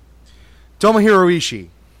 Tomohiro Ishii.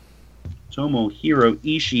 Tomohiro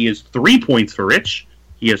Ishii is 3 points for Rich.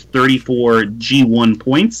 He has 34 G1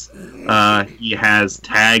 points. He has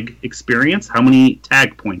tag experience. How many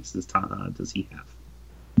tag points does he have?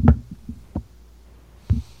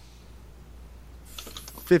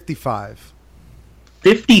 55.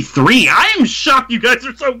 53. I am shocked you guys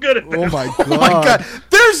are so good at this. Oh my god. Oh my god.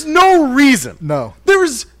 There's no reason. No.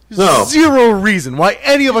 There's No. zero reason why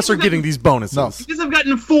any of us are getting these bonuses. No. You guys have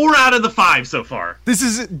gotten 4 out of the 5 so far. This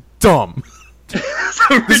is dumb. So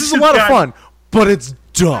This is a lot of fun, but it's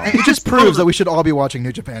dumb. It just proves that we should all be watching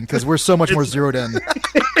New Japan because we're so much more zeroed in.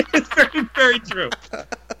 It's very, very true.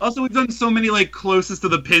 Also, we've done so many like closest to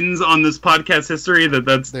the pins on this podcast history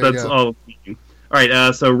that's There you go. all. All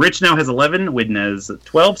right, so Rich now has 11. Widden has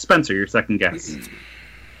 12. Spencer, your second guess.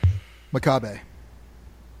 Makabe.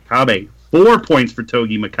 Makabe, 4 points for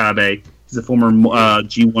Togi Makabe. He's a former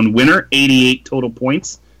G1 winner, 88 total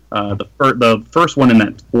points. The first one in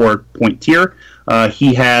that 4-point tier.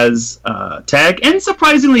 He has tag and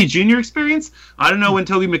surprisingly junior experience. I don't know when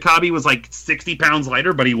Togi Makabe was like 60 pounds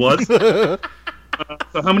lighter, but he was. So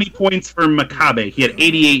how many points for Makabe? He had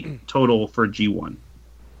 88 total for G1.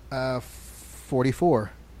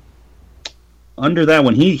 44. Under that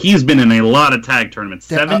one, he's been in a lot of tag tournaments.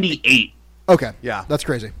 Yeah, 78. Okay. Yeah. That's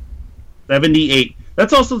crazy. 78.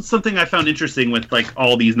 That's also something I found interesting with like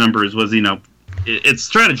all these numbers was, it's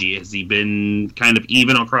strategy. Has he been kind of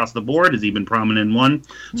even across the board? Has he been prominent in one?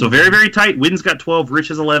 So very, very tight. Widden's got 12, Rich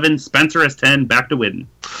has 11, Spencer has 10, back to Widden.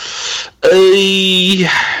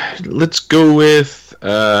 Let's go with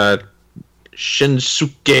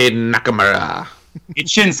Shinsuke Nakamura.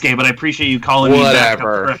 It's Shinsuke, but I appreciate you calling me back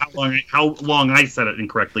Whatever. up for how long I said it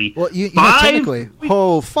incorrectly. Well, you know, 5? technically.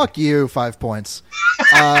 Oh, fuck you. 5 points.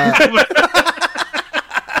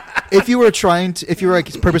 If you were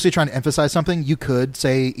like purposely trying to emphasize something, you could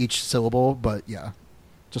say each syllable, but yeah.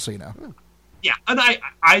 Just so you know. Yeah, and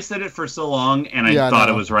I said it for so long, and I Yeah, thought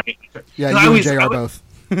no. it was right. Yeah, 'Cause you and Jay are both.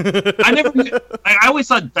 I always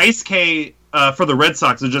thought Dice K for the Red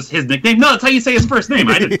Sox was just his nickname. No, that's how you say his first name.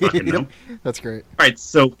 I didn't fucking know. That's great. All right,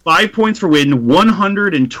 so 5 points for Widden,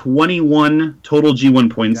 121 total G1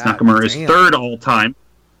 points. God Nakamura is damn. third all time.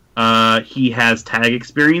 He has tag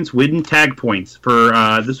experience. Widden tag points for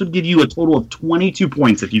this would give you a total of 22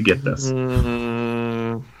 points if you get this.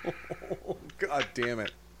 God damn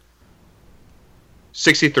it.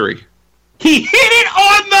 63. He hit it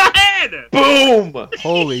on the head! Boom!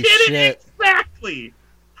 Holy He hit shit. it exactly!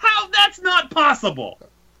 How? That's not possible!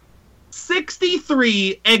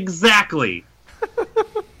 63 exactly.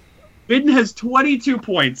 Biden has 22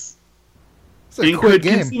 points. It's a quick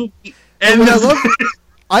game. conceivably- And And what I this- love,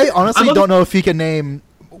 I honestly I love- don't know if he can name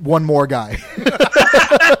one more guy.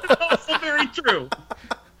 that's also very true.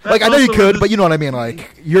 Like, I know you could, but you know what I mean.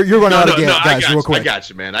 Like, you're running out of I guys got real you. quick. I got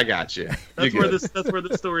you, man. I got you. That's You're where good. that's where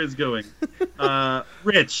the story is going.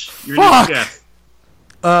 Rich, your Fuck! next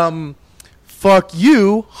guess. Fuck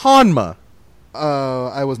you, Hanma.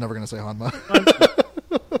 I was never gonna say Hanma.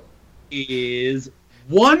 Is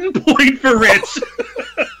 1 point for Rich.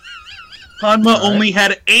 Hanma only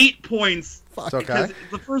had 8 points It's okay. because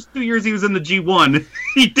the first 2 years he was in the G1,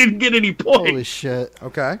 he didn't get any points. Holy shit!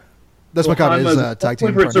 Okay. That's So Makabe is Hanma's tag 1 team.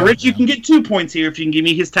 point for Rich. So partner. Rich, you can get 2 points here if you can give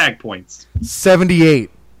me his tag points. 78.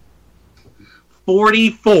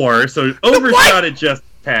 44, so overshot it just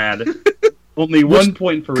a tad. Only 1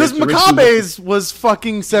 point for Rich. Because So Rich Makabe's was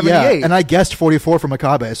fucking 78. Yeah, and I guessed 44 for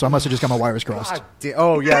Makabe, so I must have just got my wires crossed. God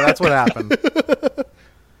oh, yeah, that's what happened. That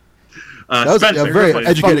was Spencer, a very your place.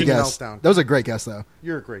 educated Fucking guess. meltdown. That was a great guess, though.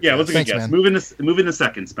 You're a great Yeah, it guy. was a good Thanks, guess. man. Moving to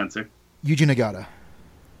second, Spencer. Yuji Nagata.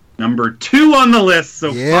 Number 2 on the list,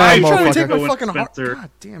 so Yeah, five I'm trying to points take my going fucking to heart. Spencer. God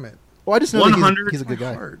damn it. Well, I just know that 100 he's a good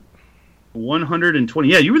guy. Hard. 120.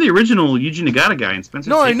 Yeah, you were the original Yuji Nagata guy, and Spencer.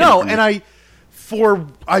 No, I know, and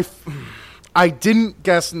I didn't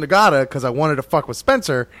guess Nagata because I wanted to fuck with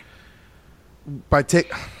Spencer by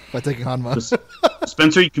taking Hanma.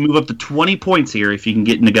 Spencer, you can move up to 20 points here if you can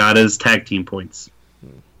get Nagata's tag team points.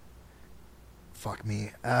 Fuck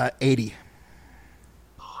me. 80.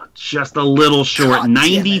 Just a little short. God damn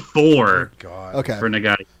it. 94 God. Okay. for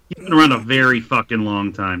Nagata. He's been around a very fucking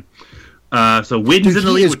long time. So Widden's Dude, in the he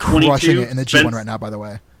lead is with 22. crushing it in the G1 Spence- right now, by the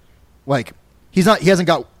way. Like, he hasn't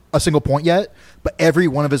got a single point yet, but every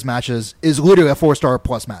one of his matches is literally a 4-star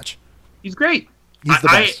plus match. He's great. He's the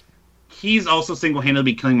best. He's also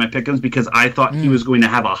single-handedly killing my pick'ems because I thought he was going to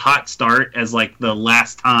have a hot start as like the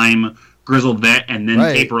last time grizzled vet and then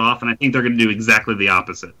Right. taper off, and I think they're going to do exactly the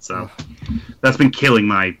opposite. So that's been killing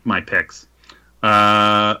my picks.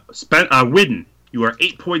 Widden, you are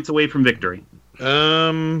 8 points away from victory.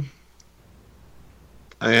 I mean,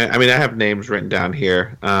 I have names written down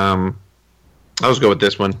here. I'll just go with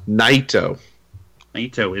this one. Naito.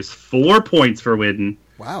 Naito is 4 points for Widden.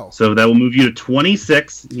 Wow. So that will move you to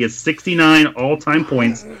 26. He has 69 all-time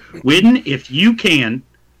points. Widden, if you can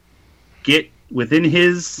get within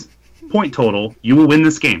his point total, you will win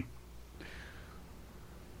this game.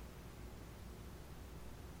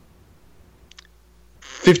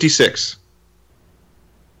 56.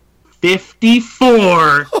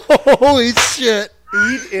 54. Holy shit.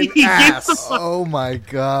 Eat an He gets ass. the Oh, my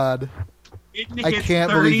God. Widden I hits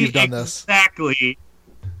can't believe 30 you've done this. Exactly.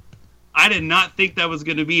 I did not think that was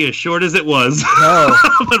going to be as short as it was. No.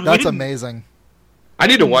 But That's Widden- amazing. I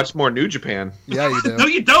need to watch more New Japan. Yeah, you do. No,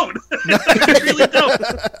 you don't. you really don't.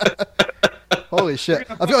 Holy shit.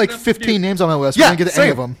 I've got like 15 names on my list. Yeah, I didn't get to any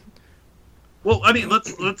same. of them. Well, I mean, let's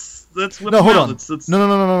whip No, them hold out. on. Let's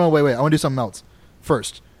No, wait. I want to do something else.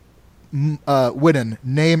 First, Widden,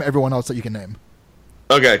 name everyone else that you can name.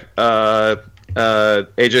 Okay.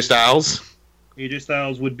 AJ Styles. AJ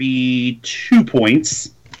Styles would be 2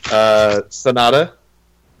 points. Sonata.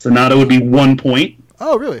 Sonata would be 1 point.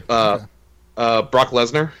 Oh, really? Okay. Brock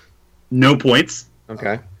Lesnar. No points.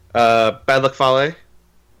 Okay. Bad Luck Fale.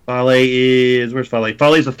 Where's Fale?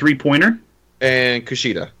 Fale is a 3-pointer. And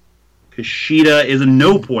Kushida. Kushida is a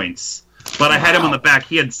no points. But I had him on the back.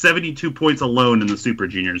 He had 72 points alone in the Super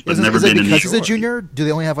Juniors, but Is never it been in because the he's a junior? Do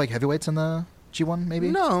they only have like heavyweights in the G1, maybe?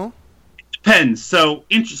 No. Depends. So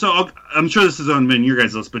I'm sure this is on your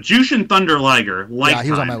guys' list, but Jushin Thunder Liger, Lifetime,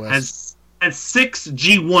 he was on my list. has 6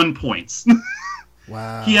 G1 points.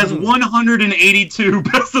 Wow. He has 182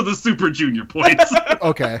 Best of the Super Junior points.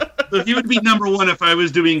 Okay. So he would be number 1 if I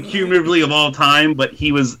was doing cumulatively of all time, but if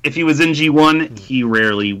he was in G1, he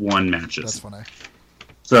rarely won matches. That's funny.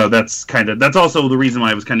 So that's also the reason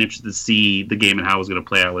why I was kind of interested to see the game and how it was going to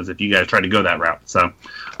play out, was if you guys tried to go that route. So, all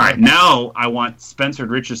right, now I want Spencer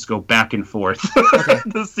and Richard to go back and forth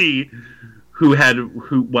to see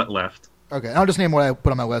what left. Okay, I'll just name what I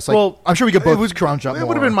put on my list. Like, Well, I'm sure we could both crunch up It more.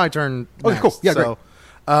 would have been my turn. Okay, cool. next, Yeah, so,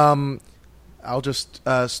 I'll just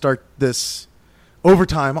start this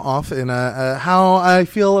overtime off in how I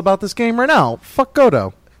feel about this game right now. Fuck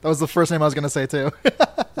Godo. That was the first name I was going to say, too.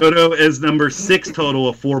 Goto is number 6 total,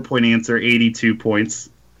 a 4-point answer, 82 points.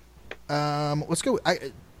 Let's go.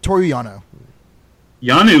 Toru Yano.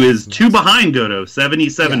 Yanu is 2 behind Goto,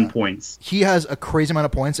 77 Yeah. points. He has a crazy amount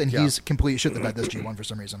of points, and Yeah. he's complete shit the bed this G1 for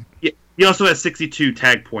some reason. He also has 62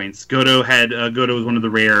 tag points. Goto was one of the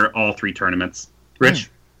rare all 3 tournaments. Rich?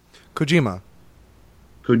 Kojima.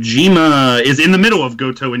 Kojima is in the middle of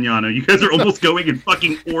Goto and Yano. You guys are almost going in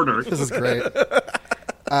fucking order. This is great.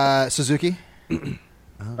 Suzuki.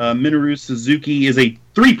 Minoru Suzuki is a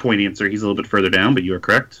 3-point answer. He's a little bit further down, but you are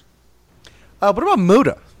correct. What about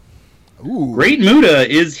Muda? Ooh. Great Muda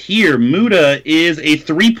is here. Muda is a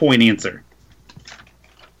 3-point answer.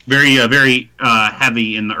 Very, very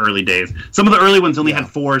heavy in the early days. Some of the early ones only had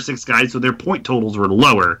 4 or 6 guys, so their point totals were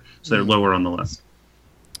lower, so they're lower on the list.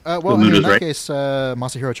 Well, Muda's in that right. case,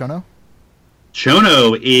 Masahiro Chono.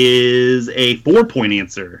 Chono is a 4-point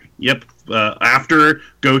answer. Yep, after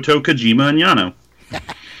Goto, Kojima, and Yano.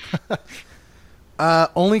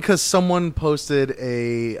 Only because someone posted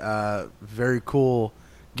a very cool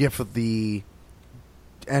GIF of the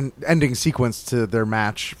ending sequence to their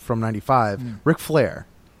match from '95. Ric Flair.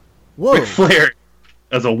 Whoa. Ric Flair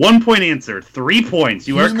as a 1-point answer. 3 points.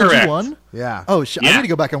 You He are was in the correct. G1? Yeah. Oh, shit. I Yeah. need to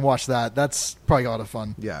go back and watch that. That's probably a lot of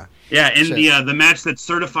fun. Yeah. Yeah, and Shit. the match that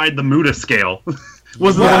certified the Muda scale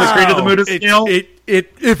was the one that created the Muda scale.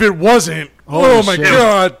 If it wasn't, Holy oh my shit.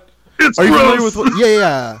 god! It's Are you familiar gross. with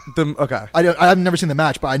Yeah. okay? I've never seen the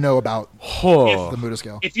match, but I know about Oh. the Muda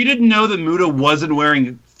scale. If you didn't know that Muda wasn't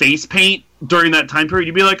wearing face paint during that time period,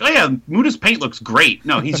 you'd be like, oh yeah, Muda's paint looks great.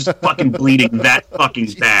 No, he's just fucking bleeding that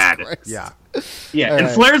fucking bad. Christ. Yeah. Yeah, All and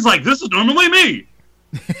right. Flair's like, this is normally me.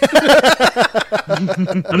 I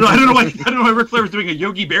don't know why Ric Flair was doing a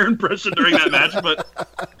Yogi Bear impression during that match, but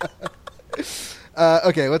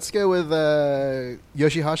Okay, let's go with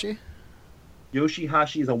Yoshihashi.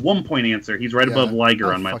 Yoshihashi is a 1-point answer. He's right above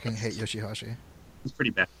Liger on my I fucking list. hate Yoshihashi. He's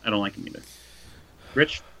pretty bad. I don't like him either.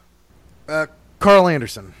 Rich? Carl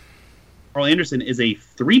Anderson. Carl Anderson is a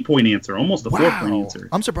 3-point answer, almost a 4-point answer.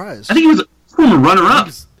 I'm surprised. I think he was a former runner-up.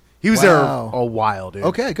 He was Wow. there a while, dude.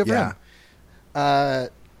 Okay, good for Yeah. him.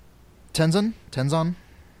 Tenzon? Tenzon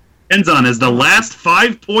is the last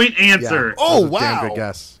 5-point answer. Yeah. Oh, That was a damn wow. good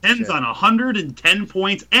guess. Tenzon, 110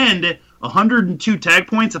 points and 102 tag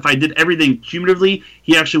points. If I did everything cumulatively,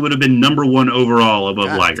 he actually would have been number 1 overall above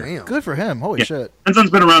God Liger. damn. Good for him. Holy Yeah. shit.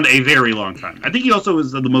 Tenzon's been around a very long time. I think he also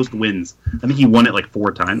is the most wins. I think he won it like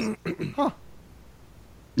 4 times. Huh.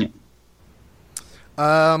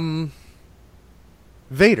 Yeah.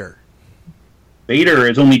 Vader. Vader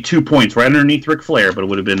is only 2 points, right underneath Ric Flair, but it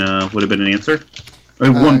would have been an answer. I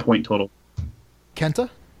mean, 1 point total. Kenta?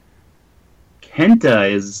 Kenta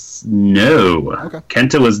is no. Okay.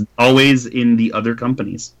 Kenta was always in the other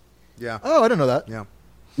companies. Yeah. Oh, I didn't know that. Yeah.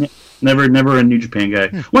 Never a New Japan guy.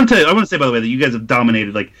 I want to say by the way that you guys have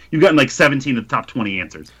dominated. Like you've gotten like 17 of the top 20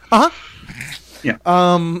 answers. Yeah.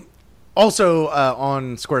 Also,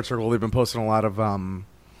 on Squared Circle, they've been posting a lot of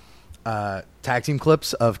tag team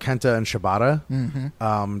clips of Kenta and Shibata.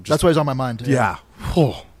 Mm-hmm. Just, That's why he's on my mind. yeah.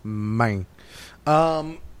 Oh, man.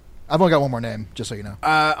 I've only got one more name, just so you know.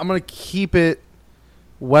 I'm going to keep it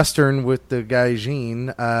Western with the guy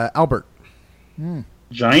Jean. Albert.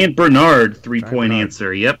 Giant Bernard 3-point Bernard.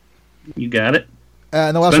 answer. Yep, you got it.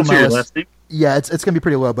 And the last Spencer, one, your on my last list, name? yeah, it's going to be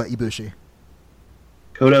pretty low, but Ibushi.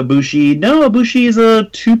 Kota Ibushi. No, Ibushi is a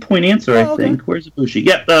 2-point answer. I okay. think. Where's Ibushi?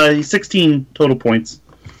 Yep, he's 16 total points,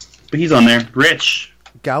 but he's on there. Rich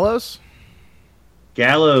Gallows.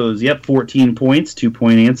 Gallows. Yep, 14 points,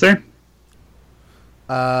 2-point answer.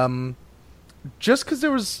 Just because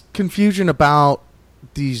there was confusion about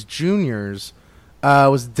these juniors,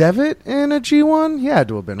 was Devitt in a G1? He had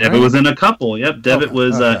to have been, right? Devitt was in a couple. Yep, Devitt Okay,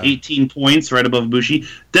 was okay. 18 points, right above Bushi.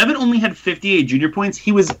 Devitt only had 58 junior points.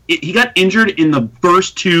 He got injured in the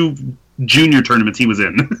first 2 junior tournaments he was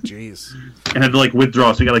in, Jeez. and had to like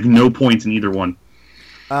withdraw. So he got like no points in either one.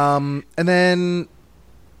 And then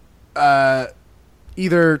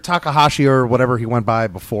either Takahashi or whatever he went by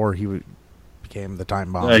before he became the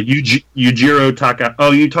time bomb. Yujiro Taka.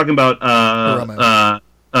 Oh, you talking about Hiromu.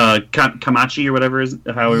 Kamachi or whatever is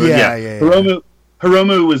however. Yeah.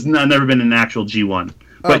 Hiromu was never been an actual G1,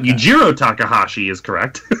 but Okay. Yujiro Takahashi is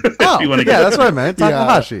correct. If Oh, you wanna yeah, get- that's what I meant.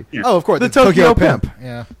 Takahashi. Yeah. Oh, of course. The Tokyo Pimp.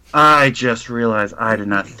 Yeah. I just realized I did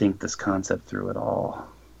not think this concept through at all.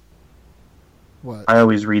 What? I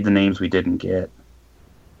always read the names we didn't get.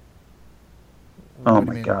 Oh do you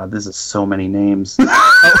my mean? god, this is so many names. I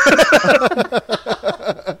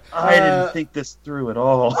didn't think this through at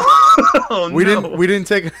all. Oh, We no. didn't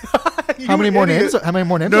take. How many more names? How many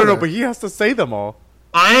more names? No, are no, there? but he has to say them all.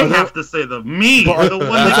 I have to say the me. But or the one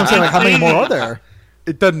that's what I'm saying. Like, how many more are there? there?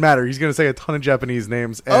 It doesn't matter. He's gonna say a ton of Japanese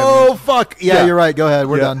names. And Oh fuck! Yeah, Yeah. you're right. Go ahead.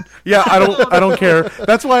 We're yeah. done. Yeah, I don't care.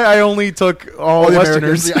 That's why I only took all the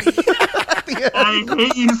Westerners. Americans. I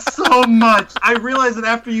hate you so much. I realized it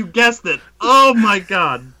after you guessed it. Oh my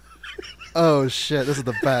god. Oh shit! This is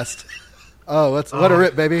the best. Oh, what a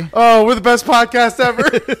rip, baby. Oh, we're the best podcast ever.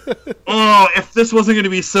 Oh, if this wasn't going to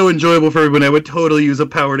be so enjoyable for everyone, I would totally use a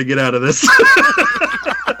power to get out of this.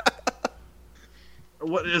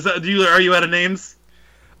 What is that? Are you out of names?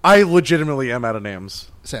 I legitimately am out of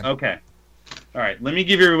names. Sam. Okay. All right. Let me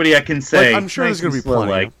give everybody I can say. I'm sure nice there's gonna be and slow,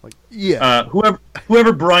 plenty. Like, Yeah.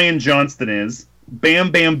 Whoever Brian Johnston is,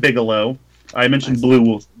 Bam Bam Bigelow. I mentioned Blue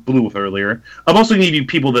Wolf earlier. I'm also going to give you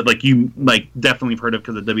people that you definitely have heard of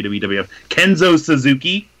because of WWF. Kenzo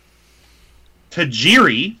Suzuki,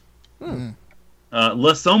 Tajiri, La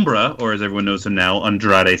Sombra, or as everyone knows him now,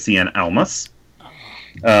 Andrade Cien Almas,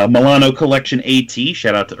 Milano Collection AT.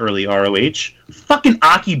 Shout out to early ROH. Fucking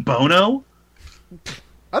Aki Bono.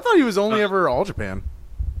 I thought he was only ever All Japan.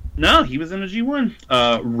 No, he was in a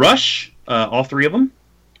G1. Rush, all three of them.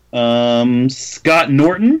 Scott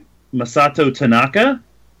Norton, Masato Tanaka,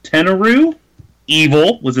 Tenaru,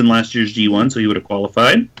 Evil was in last year's G1, so he would have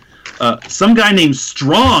qualified. Some guy named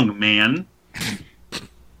Strong Man.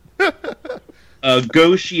 Go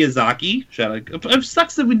Shiozaki. Shout out. It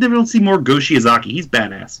sucks that we don't see more Go Shiozaki. He's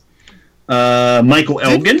badass. Michael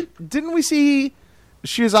Elgin. Didn't we see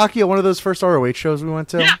Shiozaki at one of those first ROH shows we went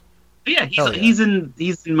to? Yeah, Hell yeah. he's in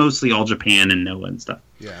mostly All Japan and Noah and stuff.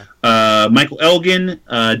 Yeah. Michael Elgin,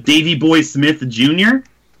 Davey Boy Smith Jr.,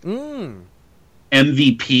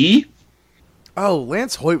 MVP. Oh,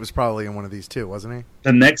 Lance Hoyt was probably in one of these too, wasn't he?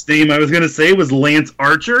 The next name I was going to say was Lance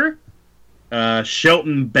Archer,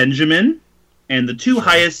 Shelton Benjamin, and the two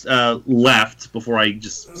highest left before I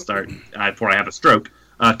just start, before I have a stroke,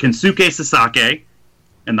 Kensuke Sasaki,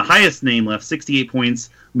 and the highest name left, 68 points,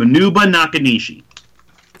 Manuba Nakanishi.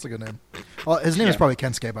 That's a good name. Well, his name is probably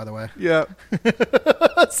Kensuke, by the way. Yeah.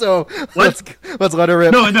 So let's let her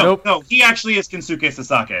rip. No. He actually is Kensuke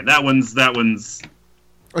Sasaki. That one's.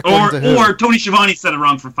 According to who? Or Tony Schiavone said it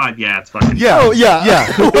wrong for 5. Yeah, it's fucking. Yeah. Oh yeah. Yeah.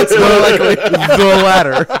 What's more likely? The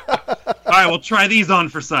latter. All right, we'll try these on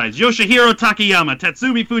for size. Yoshihiro Takayama,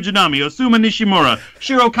 Tatsumi Fujinami, Osuma Nishimura,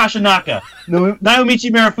 Shiro Kashinaka, Naomichi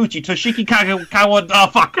Marafuchi, Toshiki Kawa. Oh,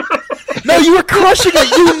 fuck. No, you were crushing it.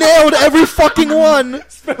 You nailed every fucking one.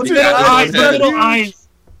 Little eyes.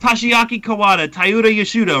 Tashiaki Kawada, Tayura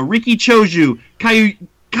Yashuda, Riki Choju,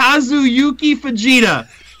 Kazuyuki Fujita,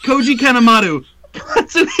 Koji Kanemaru,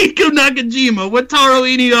 Katsuhiko Nakajima, Wataru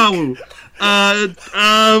Iniawu.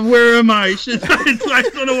 Where am I? I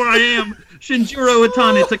don't know where I am. Shinjiro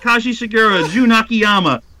Itane, Takashi Shigeru, Jun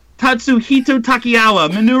Akiyama, Tatsuhito Takiyawa,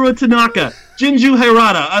 Minoru Tanaka, Jinju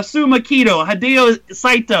Hirata, Asuma Kido, Hideo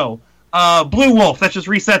Saito, Blue Wolf, that just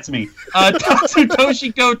resets me,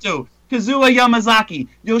 Tatsutoshi Goto, Kazuya Yamazaki,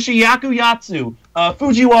 Yoshiyaku Yatsu,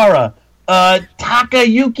 Fujiwara,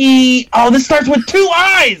 Takayuki... Oh, this starts with 2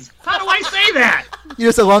 I's! How do I say that? You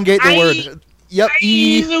just elongate the word. Yep.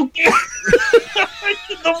 Iizuki.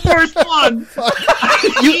 The worst one.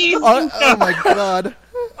 Oh my god.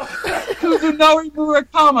 Kuzunori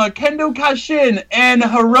Murakama, Kendo Kashin, and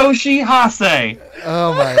Hiroshi Hase.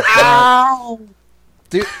 Oh my god. Ow!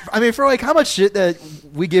 Dude, I mean, for how much shit that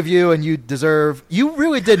we give you and you deserve, you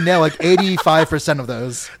really did nail 85% of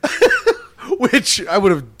those. Which I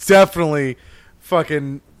would have definitely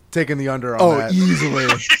fucking taken the under on that. Easily.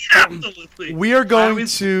 Absolutely. We are going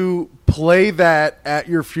to play that at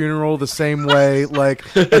your funeral the same way,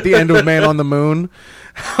 at the end of Man on the Moon,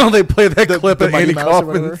 how they play that clip the at Mighty Andy Mouse or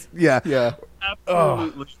whatever? Kaufman's. Yeah. Yeah.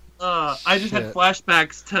 Absolutely. I just had Shit.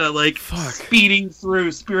 flashbacks to speeding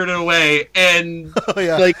through Spirited Away and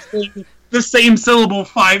saying the same syllable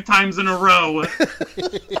 5 times in a row. And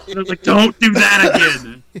I was like, don't do that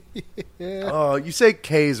again. Oh, you say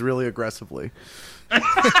K's really aggressively.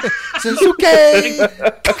 Suzuki!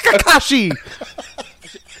 Kakashi!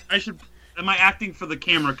 I should. My acting for the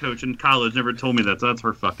camera coach in college never told me that, so that's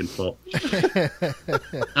her fucking fault.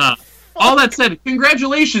 All that said,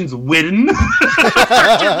 congratulations, Witten.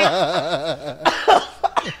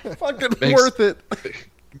 Fucking worth it.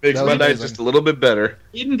 Makes my night just a little bit better.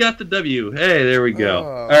 Witten got the W. Hey, there we go.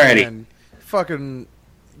 Oh, Alrighty. man. Fucking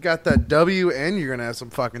got that W, and you're gonna have some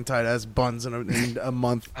fucking tight ass buns in a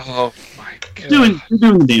month. Oh my god. You're doing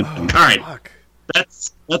the damn thing. All right. Fuck.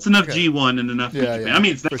 That's enough G1 and enough New Japan. yeah, I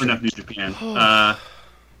mean, it's never enough New Japan. I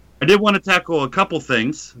did want to tackle a couple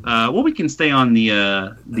things. Well, we can stay on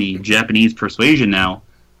the Japanese persuasion now.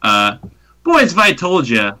 Boys, if I told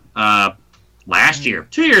you last year,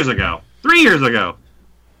 2 years ago, 3 years ago,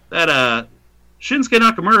 that Shinsuke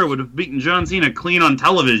Nakamura would have beaten John Cena clean on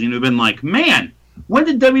television. It would have been like, man, when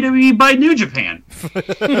did WWE buy New Japan?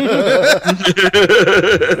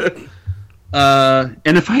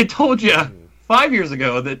 And if I had told you 5 years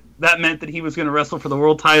ago that meant that he was going to wrestle for the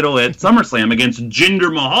world title at SummerSlam against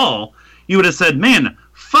Jinder Mahal, you would have said, man,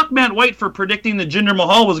 fuck Matt White for predicting that Jinder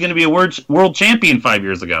Mahal was going to be a world champion 5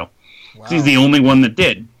 years ago. Wow. He's the only one that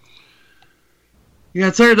did. Yeah,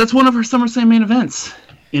 that's one of our SummerSlam main events.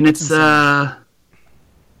 And it's, I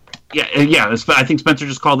think Spencer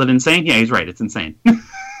just called it insane. Yeah, he's right. It's insane.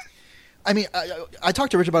 I mean, I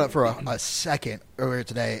talked to Rich about it for a second earlier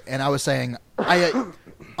today, and I was saying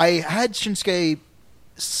I had Shinsuke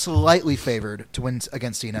slightly favored to win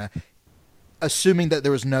against Cena, assuming that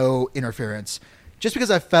there was no interference, just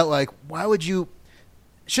because I felt like, why would you...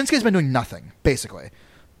 Shinsuke's been doing nothing, basically.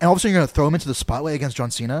 And all of a sudden you're going to throw him into the spotlight against John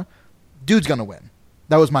Cena? Dude's going to win.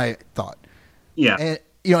 That was my thought. Yeah. And,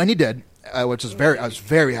 and he did, which is I was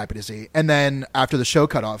very happy to see. And then after the show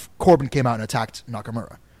cut off, Corbin came out and attacked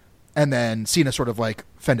Nakamura. And then Cena sort of like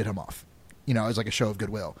fended him off. It was like a show of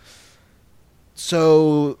goodwill.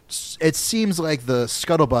 So it seems like the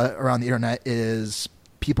scuttlebutt around the internet is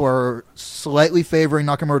people are slightly favoring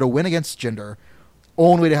Nakamura to win against Jinder,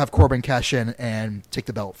 only to have Corbin cash in and take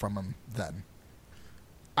the belt from him then.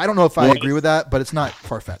 I don't know if I agree with that, but it's not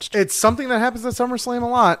far-fetched. It's something that happens at SummerSlam a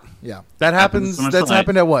lot. Yeah. That happens. That's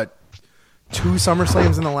happened at what? 2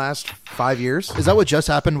 SummerSlams in the last 5 years? Is that what just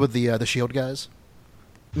happened with the Shield guys?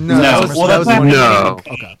 No. That was no.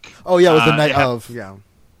 Okay. Oh, yeah, it was the night of. Yeah.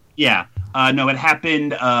 Yeah. No, it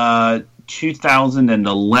happened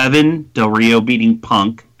 2011, Del Rio beating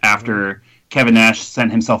Punk after Kevin Nash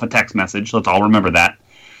sent himself a text message. Let's all remember that.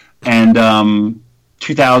 And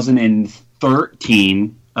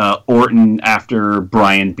 2013, Orton after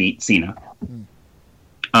Bryan beat Cena.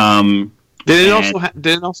 Did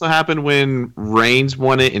it also happen when Reigns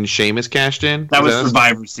won it and Sheamus cashed in? That was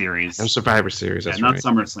Survivor Series. That was Survivor Series. That's not right.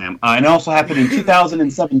 SummerSlam. And it also happened in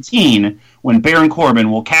 2017 when Baron Corbin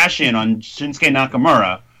will cash in on Shinsuke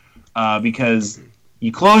Nakamura because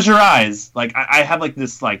you close your eyes. Like I have like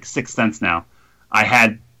this like sixth sense now. I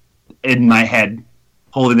had in my head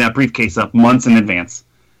holding that briefcase up months in advance,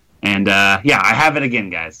 and I have it again,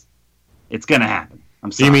 guys. It's gonna happen.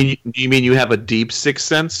 I'm sorry. Do you mean you have a deep sixth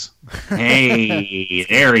sense? Hey,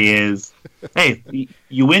 there he is. Hey,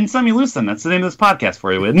 you win some, you lose some. That's the name of this podcast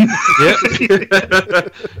for you, Win. Yep.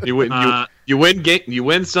 You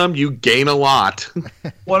win some, you gain a lot.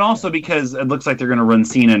 Well, and also because it looks like they're going to run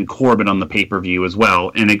Cena and Corbin on the pay-per-view as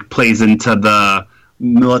well, and it plays into the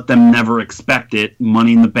let them never expect it.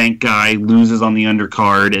 Money in the Bank guy loses on the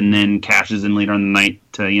undercard and then cashes in later on the night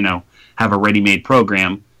to have a ready-made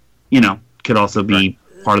program. Could also be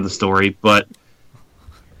part of the story, but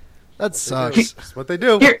that sucks. That's what they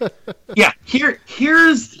do. Here's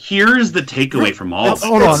the takeaway from all.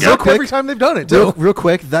 Hold on, real quick. Every time they've done it, too. Real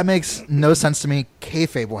quick, that makes no sense to me,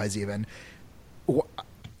 kayfabe-wise even.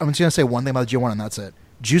 I'm just gonna say one thing about the G1, and that's it.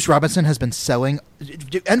 Juice Robinson has been selling,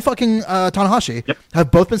 and fucking Tanahashi have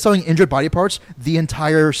both been selling injured body parts the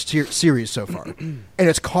entire series so far, and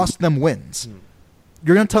it's cost them wins.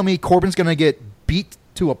 You're gonna tell me Corbin's gonna get beat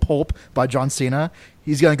to a pulp by John Cena?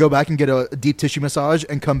 He's going to go back and get a deep tissue massage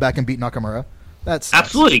and come back and beat Nakamura? That's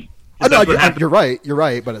absolutely. You're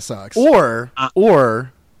right, but it sucks. Or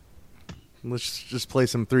let's just play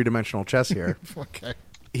some three-dimensional chess here. Okay.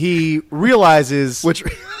 He realizes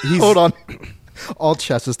hold on. All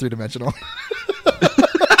chess is three-dimensional.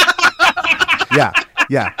 Yeah.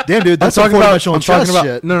 Damn, dude, that's I'm four-dimensional chess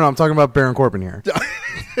shit. No, I'm talking about Baron Corbin here.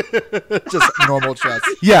 Just normal chess.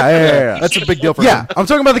 Yeah. That's a big deal for him. I'm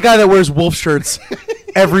talking about the guy that wears wolf shirts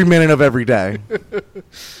every minute of every day.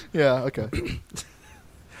 Yeah, okay.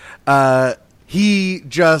 He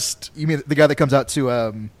just... You mean the guy that comes out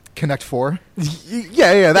to Connect 4?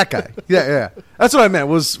 Yeah, that guy. Yeah. That's what I meant,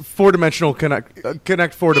 was four-dimensional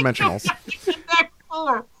Connect 4 dimensionals.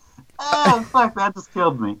 Oh, fuck, that just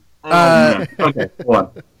killed me. Okay, go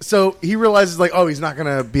on. So he realizes, he's not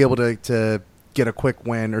going to be able to get a quick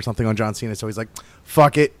win or something on John Cena. So he's like,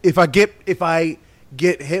 fuck it. If I get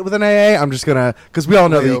hit with an AA, I'm just going to... Because we all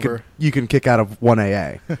know that you can kick out of one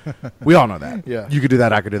AA. We all know that. Yeah. You could do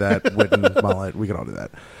that. I could do that. Witten, Mullet. We can all do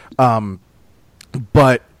that.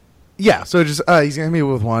 But, yeah. So just he's going to hit me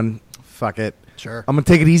with one. Fuck it. Sure. I'm going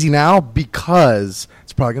to take it easy now because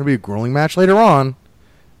it's probably going to be a grueling match later on.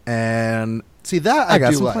 And... See, that I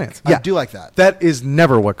got do some like. plans. I do like that. That is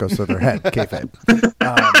never what goes through their head, kayfabe.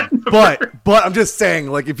 But I'm just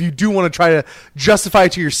saying, if you do want to try to justify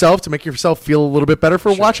it to yourself to make yourself feel a little bit better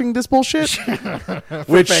for watching this bullshit,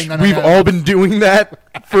 which we've all been doing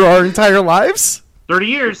that for our entire lives. 30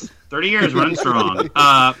 years. 30 years running strong.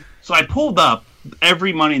 So I pulled up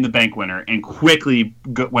every Money in the Bank winner and quickly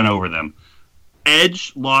went over them.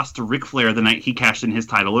 Edge lost to Ric Flair the night he cashed in his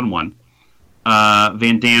title and won.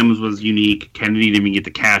 Van Dam's was unique. Kennedy didn't even get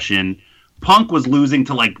the cash in. Punk was losing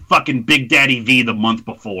to like fucking Big Daddy V the month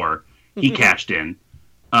before he cashed in.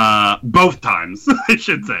 Both times, I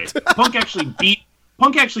should say. Punk actually beat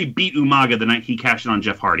Umaga the night he cashed in on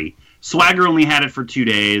Jeff Hardy. Swagger only had it for 2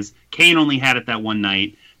 days. Kane only had it that one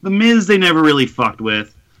night. The Miz they never really fucked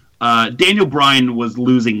with. Daniel Bryan was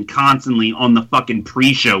losing constantly on the fucking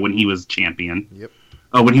pre-show when he was champion. Yep.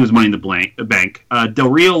 When he was Money in the Bank. Del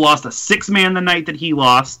Rio lost a 6-man the night that he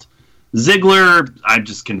lost. Ziggler, I'm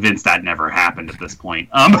just convinced that never happened at this point.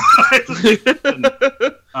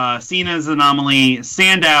 Cena's anomaly.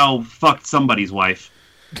 Sandow fucked somebody's wife.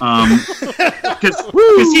 Because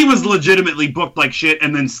he was legitimately booked like shit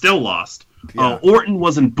and then still lost. Yeah. Orton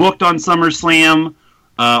wasn't booked on SummerSlam.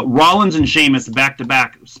 Rollins and Sheamus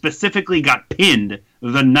back-to-back specifically got pinned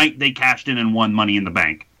the night they cashed in and won Money in the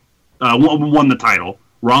Bank. Won the title.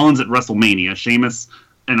 Rollins at WrestleMania. Sheamus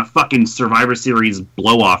in a fucking Survivor Series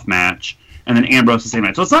blow-off match. And then Ambrose the same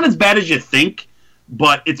night. So it's not as bad as you think,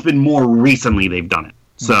 but it's been more recently they've done it.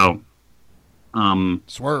 So,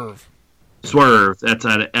 Swerve. That's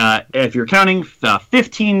if you're counting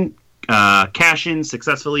 15 cash-ins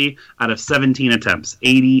successfully out of 17 attempts.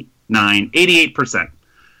 88%.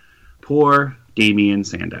 Poor Damian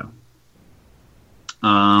Sandow.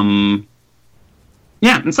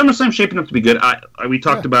 Yeah, and SummerSlam's shaping up to be good. We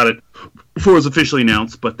talked about it before it was officially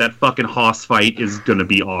announced, but that fucking Haas fight is going to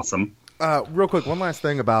be awesome. Real quick, one last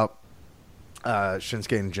thing about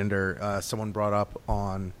Shinsuke and Jinder. Someone brought up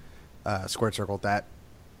on Squared Circle that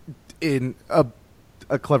in a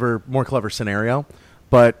more clever scenario,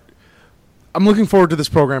 but I'm looking forward to this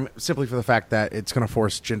program simply for the fact that it's going to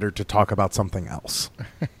force Jinder to talk about something else.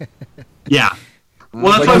 Yeah.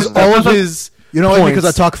 Well, Because all of his because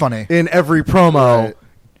I talk funny. in every promo Right.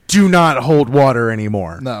 do not hold water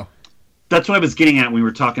anymore. No. That's what I was getting at when we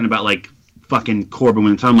were talking about, like, fucking Corbin.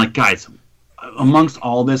 When I'm like, guys, amongst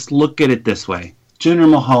all this, look at it this way. Jinder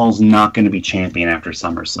Mahal's not going to be champion after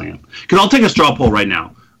SummerSlam. Because I'll take a straw poll right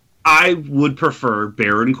now. I would prefer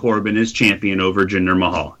Baron Corbin as champion over Jinder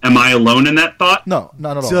Mahal. Am I alone in that thought? No,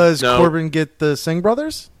 not at all. Does No. Corbin get the Singh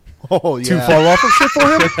brothers Oh, yeah. to fall off of shit for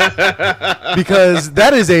him? Because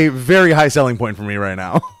that is a very high selling point for me right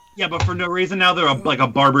now. Yeah, but for no reason now they're like a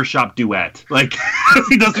barbershop duet. Like,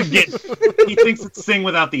 he doesn't get... He thinks it's Singh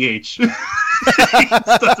without the H. He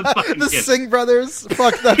just doesn't fucking The get it. Singh brothers.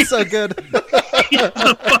 Fuck, that's so good. He's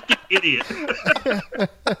a fucking idiot.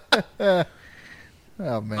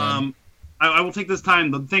 Oh, man. I will take this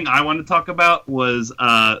time. The thing I wanted to talk about was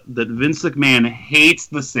that Vince McMahon hates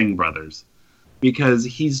the Singh brothers because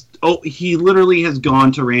he literally has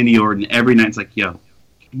gone to Randy Orton every night. It's like, yo,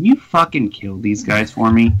 can you fucking kill these guys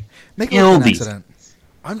for me? Make it kill like an these. accident.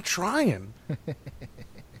 I'm trying.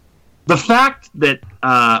 The fact that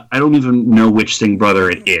I don't even know which Singh brother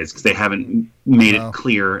it is because they haven't made No. it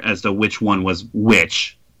clear as to which one was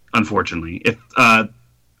which. Unfortunately, if Gurv,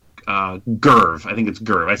 I think it's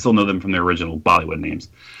Gurv. I still know them from their original Bollywood names.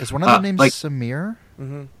 Is one of them named like- Samir?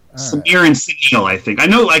 Mm-hmm. Samir and Sunil, I think. I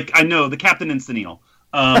know the captain and Sunil.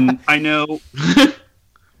 I know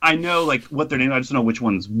like what their name. I just don't know which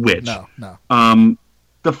one's which. No, no.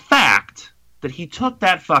 The fact that he took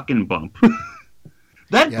that fucking bump,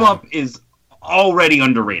 that Yeah. bump is already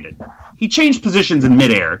underrated. He changed positions in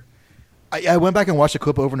midair. I went back and watched the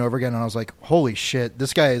clip over and over again, and I was like, holy shit,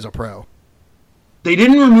 this guy is a pro. They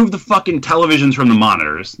didn't remove the fucking televisions from the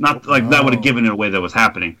monitors. Not like that would have Oh. given it away that was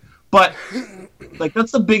happening. But like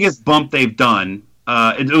that's the biggest bump they've done.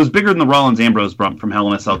 It was bigger than the Rollins Ambrose bump from Hell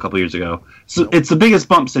in a Cell a couple years ago. So it's the biggest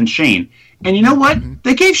bump since Shane. And you know what?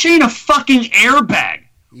 They gave Shane a fucking airbag.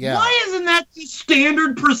 Yeah. Why isn't that the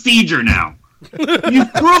standard procedure now?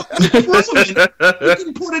 You've proven you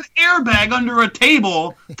can put an airbag under a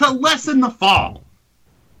table to lessen the fall.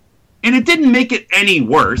 And it didn't make it any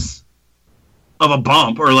worse of a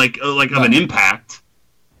bump or like of an impact.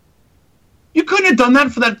 You couldn't have done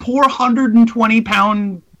that for that poor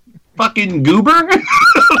 120-pound fucking goober.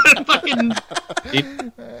 Fucking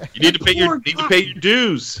You need to pay your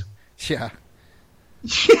dues. Yeah.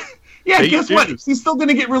 yeah. Pay Guess your what? dues. He's still going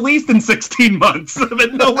to get released in 16 months,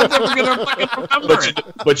 but no one's ever going to fucking remember it.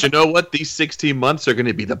 But you know what? These 16 months are going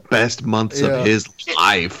to be the best months Yeah. of his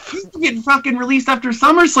life. He's get fucking released after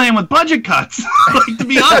SummerSlam with budget cuts. Like, to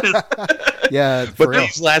be honest, Yeah, for But real.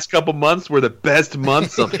 these last couple months were the best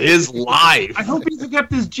months of his life. I hope he's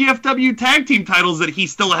kept his GFW tag team titles that he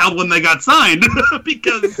still held when they got signed.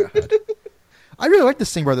 Because I really like the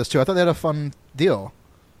Singh brothers, too. I thought they had a fun deal.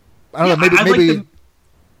 I don't know. I like them.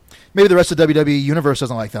 Maybe the rest of WWE universe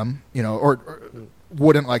doesn't like them, or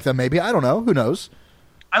wouldn't like them. Maybe, I don't know. Who knows?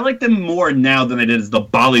 I like them more now than I did as the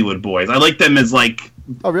Bollywood Boys. I like them as like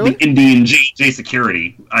really? the Indian J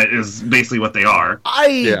Security is basically what they are.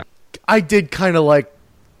 I did kind of like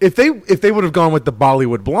if they would have gone with the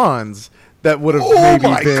Bollywood Blondes, that would have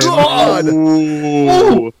maybe been. God.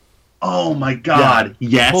 Oh my God!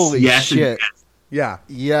 Yes, Holy yes, shit. yes.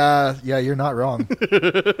 Yeah. Yeah, you're not wrong.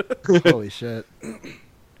 Holy shit.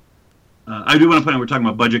 I do want to point out we're talking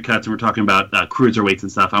about budget cuts and we're talking about cruiserweights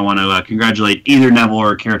and stuff. I want to congratulate either Neville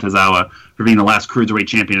or Akira Tozawa for being the last cruiserweight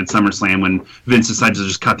champion at SummerSlam when Vince decided to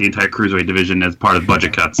just cut the entire cruiserweight division as part of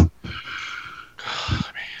budget cuts.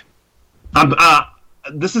 Oh, man.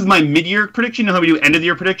 This is my mid-year prediction. You know how we do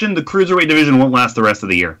end-of-the-year prediction? The cruiserweight division won't last the rest of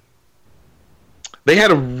the year. They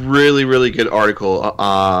had a really, really good article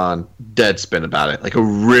on Deadspin about it. Like a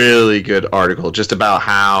really good article just about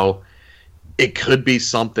how it could be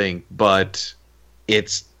something, but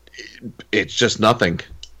it's just nothing.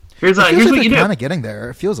 Here's what you do. Kind of getting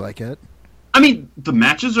there. It feels like it. I mean, the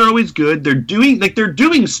matches are always good. They're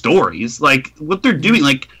doing stories. Like what they're doing,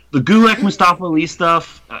 like the Gulak Mustafa Ali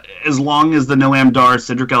stuff, as long as the Noam Dar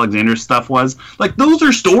Cedric Alexander stuff was, like those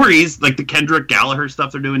are stories. Like the Kendrick Gallagher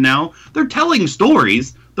stuff they're doing now, they're telling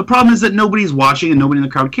stories. The problem is that nobody's watching and nobody in the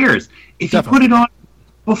crowd cares. If you put it on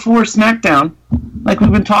before SmackDown, like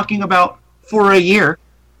we've been talking about for a year,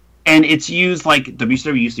 and it's used like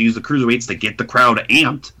WCW used to use the cruiserweights to get the crowd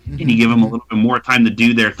amped, and you give them a little bit more time to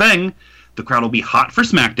do their thing, the crowd will be hot for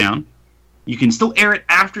SmackDown. You can still air it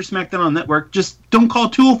after SmackDown on the network. Just don't call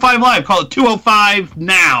it 205 Live. Call it 205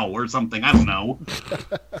 Now or something. I don't know.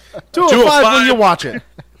 205 when you watch it.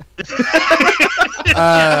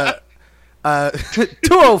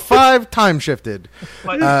 205 time shifted.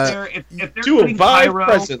 But if they're 205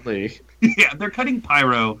 presently. Yeah, they're cutting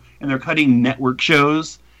Pyro and they're cutting network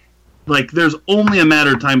shows. Like, there's only a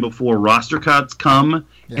matter of time before roster cuts come,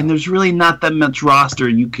 and there's really not that much roster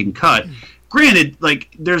you can cut. Granted,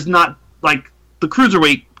 like, there's not, like, the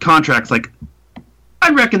cruiserweight contracts, like, I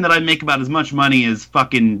reckon that I make about as much money as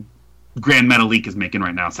fucking Grand Metalik is making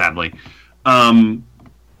right now, sadly. And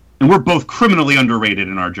we're both criminally underrated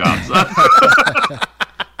in our jobs.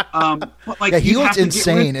 But like, he looked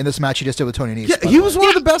insane in this match he just did with Tony Nese. Yeah, he was one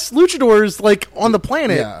of the best luchadors like on the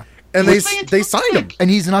planet. Yeah. And they signed him. And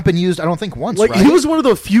he's not been used, I don't think, once, Like right? he was one of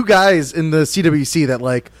the few guys in the CWC that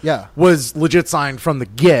was legit signed from the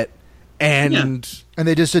get, and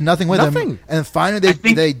they just did nothing with him. And finally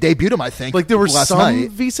they debuted him, I think. Like there were last some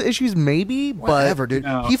night. visa issues, maybe, Whatever, but dude.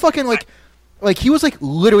 No. He fucking like he was like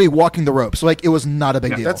literally walking the ropes. Like it was not a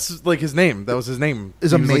big deal. that's like his name. That was his name.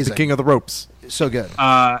 Is He was, like, amazing. the king of the ropes. So good.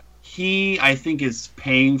 He, I think, is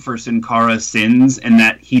paying for Sin Cara's sins, and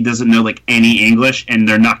that he doesn't know like any English, and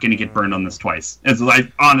they're not going to get burned on this twice. That's what I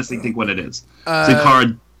honestly think what it is. Sin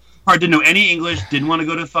Cara didn't know any English, didn't want to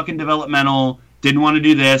go to fucking developmental, didn't want to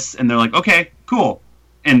do this, and they're like, okay, cool.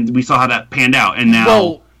 And we saw how that panned out, and now.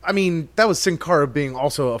 Well, I mean, that was Sin Cara being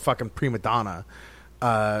also a fucking prima donna,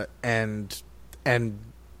 and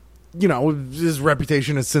you know his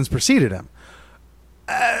reputation has since preceded him.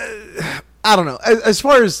 I don't know. As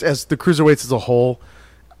far as the cruiserweights as a whole,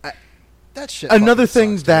 That shit. another fucking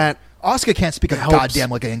thing sucks, that Asuka can't speak a helps. goddamn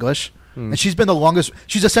lick of English, and she's been the longest.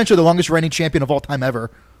 She's essentially the longest reigning champion of all time ever.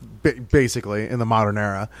 Basically in the modern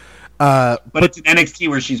era, but it's an NXT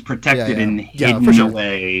where she's protected Yeah. and Yeah, hidden for sure.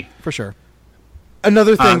 away. For sure.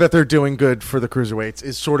 another thing that they're doing good for the cruiserweights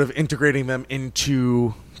is sort of integrating them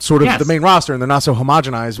into sort of the main roster, and they're not so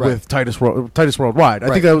homogenized with Titus Worldwide. I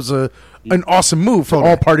think that was an awesome move for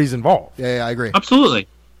all parties involved. Yeah, I agree. Absolutely.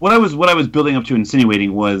 What I was building up to,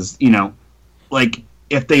 insinuating was, you know, like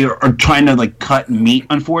if they are trying to like cut meat,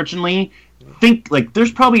 unfortunately, think like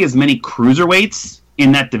there's probably as many cruiserweights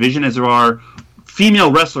in that division as there are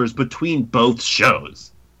female wrestlers between both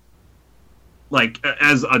shows. Like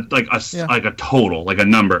as a total, like a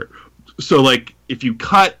number. So like if you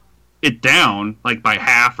cut it down like by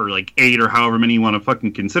half or like 8 or however many you want to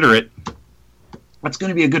fucking consider it, that's going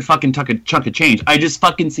to be a good fucking chunk of change. I just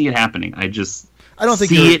fucking see it happening. I don't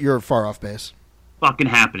think you're far off base. Fucking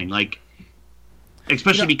happening, like,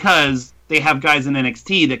 especially because they have guys in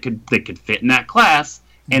NXT that could fit in that class,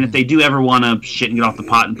 and if they do ever want to shit and get off the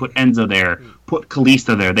pot and put Enzo there, put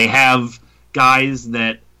Kalisto there, they have guys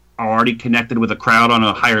that are already connected with a crowd on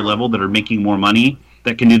a higher level that are making more money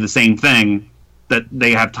that can do the same thing that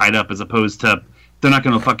they have tied up, as opposed to they're not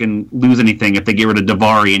going to fucking lose anything if they get rid of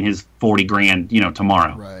Daivari and his $40,000,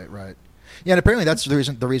 tomorrow. Right. Yeah, and apparently that's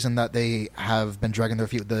the reason that they have been dragging their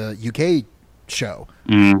feet with the UK show.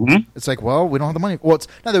 Mm-hmm. It's like, well, we don't have the money. Well, it's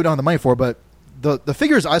not that we don't have the money for it, but the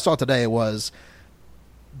figures I saw today was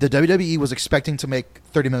the WWE was expecting to make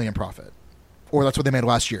 $30 million profit, or that's what they made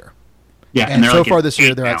last year. Yeah, and they're so like far at this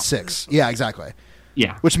year 8 they're now. at 6. Yeah, exactly.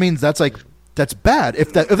 Yeah. Which means that's bad.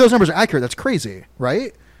 If those numbers are accurate, that's crazy,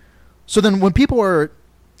 right? So then when people are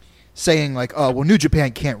saying like, oh, well, New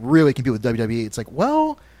Japan can't really compete with WWE, it's like,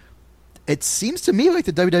 well, it seems to me like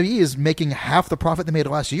the WWE is making half the profit they made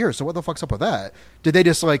last year. So what the fuck's up with that? Did they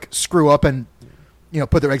just like screw up and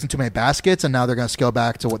put their eggs in too many baskets, and now they're going to scale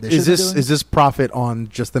back to what they should be doing? Is this profit on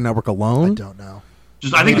just the network alone? I don't know.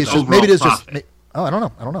 I think it's overall profit. I don't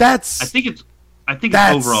know. That's I think it's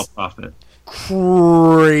That's- overall profit.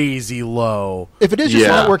 crazy low. If it is just the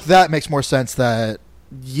Yeah. network, that makes more sense. That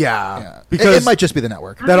Yeah, because it might just be the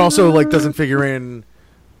network. that also like doesn't figure in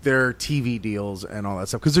their TV deals and all that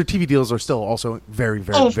stuff, because their TV deals are still also very,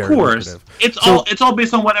 very, Oh, of very course. lucrative. It's all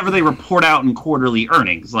based on whatever they report out in quarterly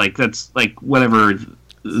earnings. Like that's like whatever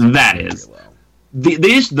that is.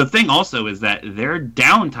 The thing also is that their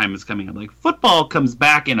downtime is coming up. Like football comes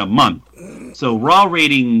back in a month, so Raw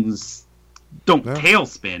ratings don't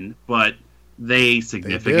tailspin, but they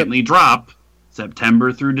significantly drop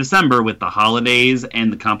September through December with the holidays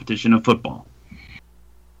and the competition of football.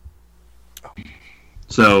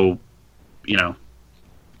 So,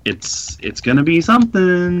 it's gonna be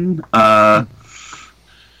something.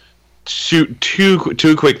 Shoot,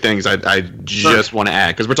 two quick things I just want to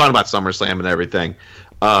add, because we're talking about SummerSlam and everything.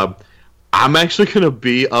 I'm actually going to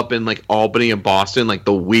be up in like Albany and Boston like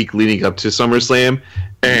the week leading up to SummerSlam,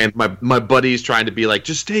 and my buddy's trying to be like,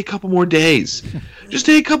 just stay a couple more days. Just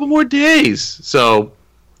stay a couple more days. So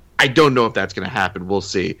I don't know if that's going to happen. We'll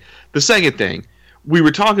see. The second thing, we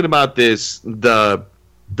were talking about the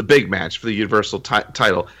big match for the Universal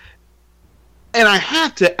title, and I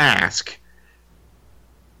have to ask,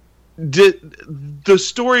 did the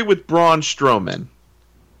story with Braun Strowman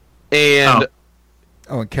and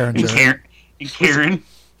and Karen And Jarrett. Karen.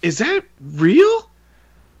 is that real?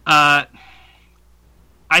 I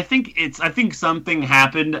think something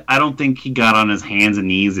happened. I don't think he got on his hands and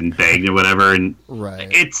knees and begged or whatever. And Right.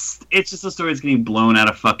 it's just a story that's getting blown out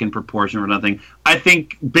of fucking proportion for nothing. I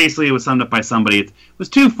think basically it was summed up by somebody. It was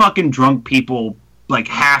two fucking drunk people, like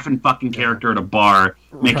half in fucking character at a bar,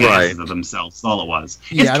 making Right. asses of themselves. That's all it was.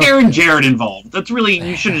 Yeah, I It's don't- Karen Jarrett involved. That's really,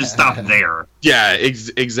 you should have just stopped there. Yeah,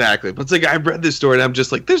 exactly. But it's like I read this story and I'm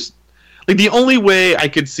just like, there's like the only way I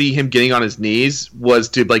could see him getting on his knees was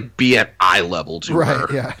to like be at eye level to her.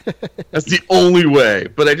 Right. Yeah. That's the only way.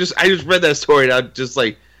 But I just read that story and I'm just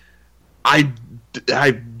like, I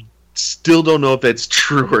still don't know if that's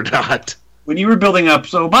true or not. When you were building up,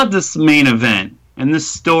 so about this main event and this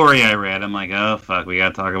story I read, I'm like, oh fuck, we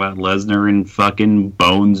gotta talk about Lesnar and fucking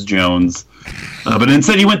Bones Jones. But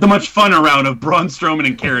instead, you went the much funner route of Braun Strowman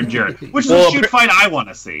and Karen Jarrett, which is Well, a shoot fight I want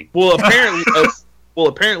to see. Well,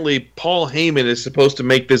 apparently Paul Heyman is supposed to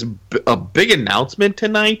make this a big announcement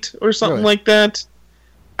tonight or something Really? like that.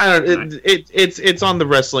 I don't. It's on the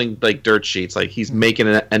wrestling like dirt sheets. Like he's making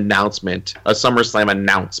an announcement, a SummerSlam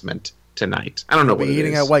announcement tonight. I don't know We'll what be it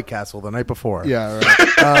eating is. at White Castle the night before. Yeah.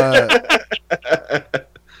 Right.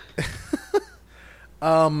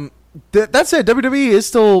 That's it. WWE is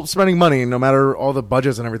still spending money, no matter all the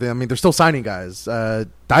budgets and everything. I mean, they're still signing guys.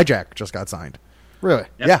 Dijak just got signed. Really.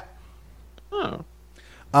 Yep. Yeah. Oh.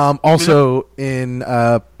 Also, in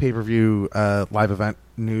pay-per-view live event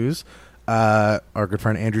news, our good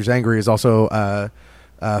friend Andrew Zangri is also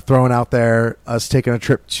throwing out there us taking a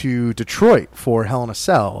trip to Detroit for Hell in a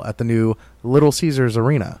Cell at the new Little Caesars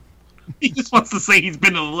Arena. He just wants to say he's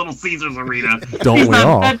been to the Little Caesars Arena. Don't He's we not-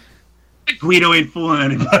 all? that Guido ain't fooling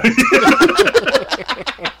anybody.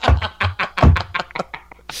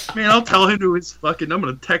 Man, I'll tell him to his fucking. I'm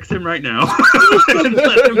gonna text him right now. And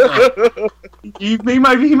let him know. He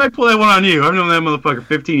might pull that one on you. I've known that motherfucker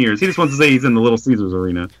 15 years. He just wants to say he's in the Little Caesars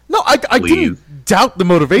Arena. No, I Please. didn't doubt the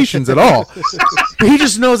motivations at all. He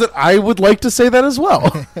just knows that I would like to say that as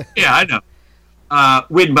well. Yeah, I know.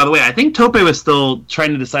 Wait, by the way, I think Tope was still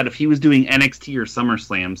trying to decide if he was doing NXT or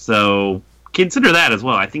SummerSlam, so consider that as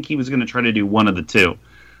well. I think he was going to try to do one of the two.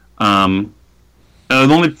 The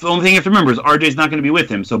only thing you have to remember is RJ's not going to be with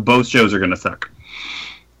him, so both shows are going to suck.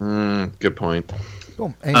 Good point.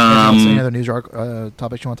 Cool. Any other news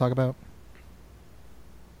topics you want to talk about?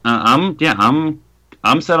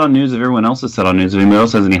 I'm set on news if everyone else is set on news. If anybody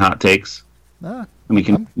else has any hot takes, Nah. and we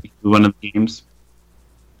can do one of the games.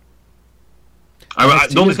 NXT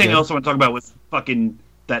The only is thing good. I also want to talk about was fucking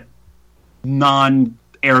that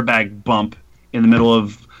non-airbag bump in the middle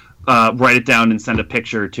of write it down and send a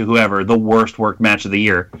picture to whoever, the worst worked match of the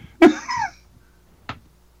year. Talking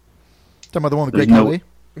about the one with There's Greg no- Kelly.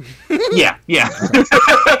 Yeah.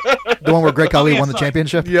 The one where Great Khali won the sorry.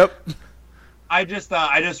 championship. Yep. I just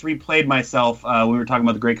replayed myself. We were talking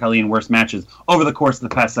about the Great Khali and worst matches over the course of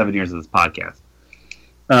the past 7 years of this podcast.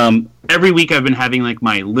 Every week I've been having like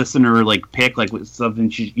my listener pick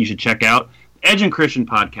something you should check out. Edge and Christian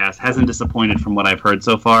podcast hasn't disappointed from what I've heard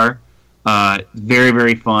so far. Very,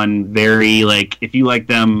 very fun. Very if you like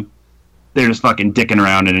them, they're just fucking dicking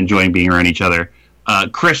around and enjoying being around each other.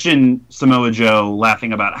 Christian Samoa Joe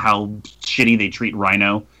laughing about how shitty they treat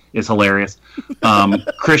Rhino is hilarious.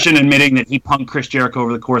 Christian admitting that he punked Chris Jericho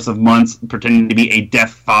over the course of months, pretending to be a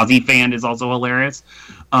deaf Fozzy fan, is also hilarious.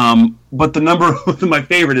 But my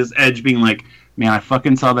favorite is Edge being like, man, I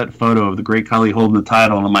fucking saw that photo of the Great Khali holding the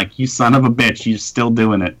title, and I'm like, you son of a bitch, you're still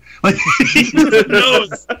doing it. He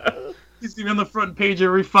knows. He's even on the front page of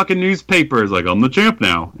every fucking newspaper. It's like, I'm the champ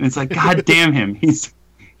now. And it's like, God damn him.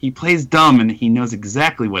 He plays dumb, and he knows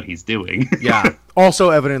exactly what he's doing. Yeah. Also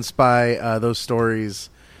evidenced by those stories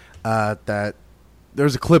that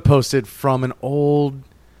there's a clip posted from an old...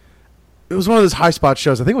 It was one of those high spot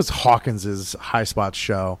shows. I think it was Hawkins's high spot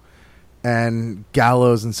show. And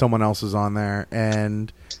Gallows and someone else was on there.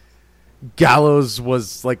 And Gallows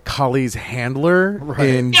was like Khali's handler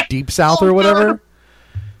in Deep South or whatever.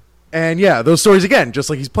 And yeah, those stories again, just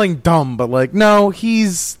like he's playing dumb, but no,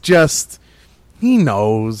 he's just... He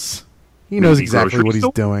knows. He knows exactly what he's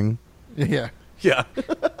doing. Yeah. Yeah.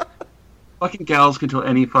 Fucking Gallows can tell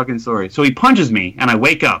any fucking story. So he punches me, and I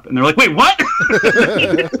wake up, and they're like, "Wait, what?"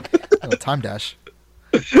 Time dash.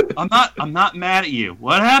 I'm not mad at you.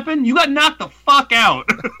 What happened? You got knocked the fuck out.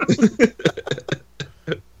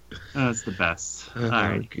 That's the best. All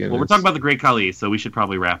right. Well, we're talking about the Great Khali, so we should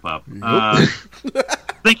probably wrap up.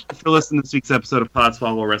 Thank you for listening to this week's episode of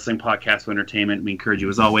Podswoggle Wrestling Podcast for Entertainment. We encourage you,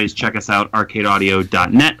 as always, check us out,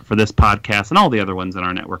 arcadeaudio.net, for this podcast and all the other ones in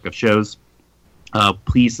our network of shows.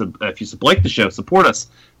 Please, if you like the show, support us.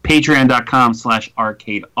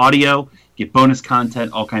 Patreon.com/arcadeaudio. Get bonus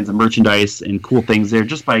content, all kinds of merchandise, and cool things there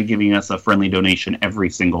just by giving us a friendly donation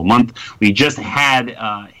every single month. We just had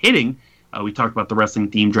we talked about the wrestling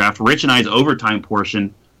theme draft. Rich and I's overtime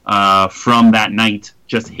portion from that night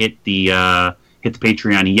just hit the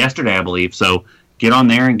Patreon yesterday, I believe. So get on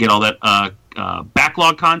there and get all that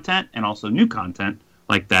backlog content and also new content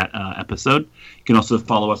like that episode. You can also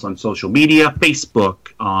follow us on social media, Facebook,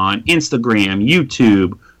 on Instagram,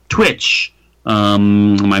 YouTube, Twitch.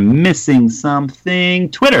 Am I missing something?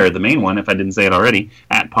 Twitter, the main one, if I didn't say it already,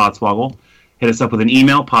 @Podswoggle. Hit us up with an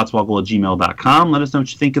email, podswoggle@gmail.com. Let us know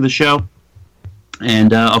what you think of the show.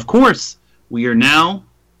 And, of course, we are now,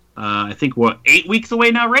 I think, 8 weeks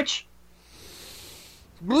away now, Rich?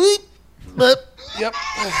 Yep.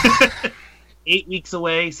 8 weeks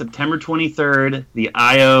away, September 23rd, the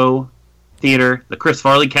I.O. Theater, the Chris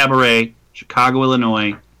Farley Cabaret, Chicago,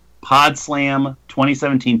 Illinois, Podslam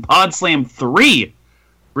 2017, Podslam 3.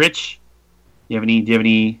 Rich, do you have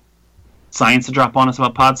any science to drop on us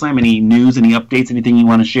about Podslam? Any news, any updates, anything you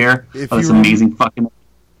want to share about this amazing fucking...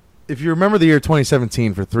 If you remember the year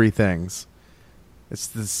 2017 for three things, it's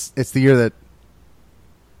the year that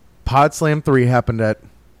Podslam 3 happened at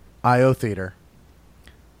I.O. Theater.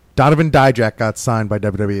 Donovan Dijak got signed by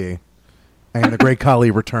WWE, and the Great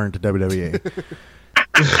Khali returned to WWE.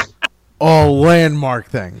 All landmark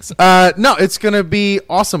things. No, it's going to be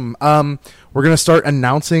awesome. We're going to start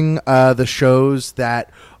announcing the shows that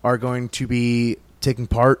are going to be taking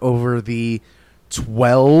part over the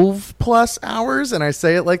 12 plus hours, and I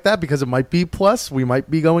say it like that because it might be plus. We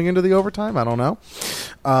might be going into the overtime. I don't know.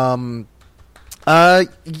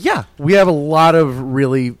 Yeah, we have a lot of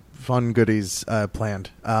really fun goodies planned.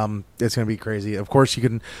 It's going to be crazy. Of course, you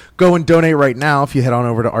can go and donate right now if you head on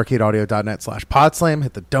over to arcadeaudio.net/podslam,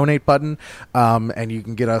 hit the donate button, and you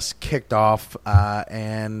can get us kicked off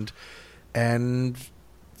and a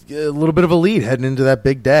little bit of a lead heading into that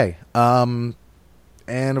big day.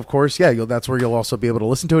 And of course, yeah, that's where you'll also be able to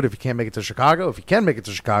listen to it if you can't make it to Chicago. If you can make it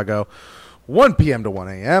to Chicago, 1 p.m. to 1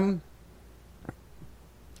 a.m.,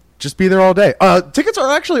 just be there all day. Tickets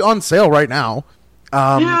are actually on sale right now.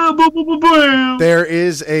 There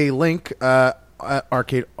is a link at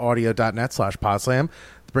arcadeaudio.net/podslam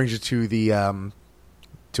that brings you to the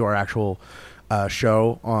to our actual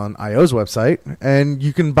show on IO's website, and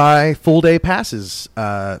you can buy full day passes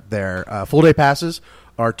there. Full day passes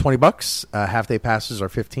are $20. Half day passes are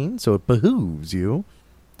 $15. So it behooves you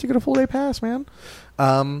to get a full day pass, man.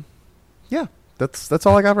 Yeah, that's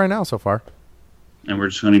all I got right now so far. And we're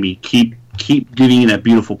just going to be keep giving you that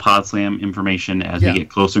beautiful Podslam information as we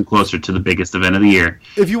get closer and closer to the biggest event of the year.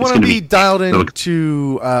 If you want to be dialed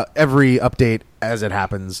into every update as it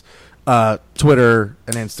happens, Twitter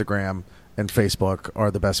and Instagram and Facebook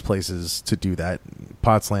are the best places to do that.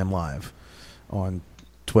 Podslam Live on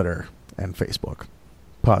Twitter and Facebook.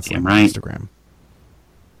 Podslam on right. Instagram.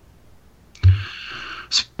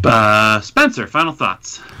 Spencer, final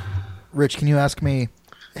thoughts. Rich, can you ask me,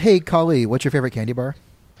 hey, Kali, what's your favorite candy bar?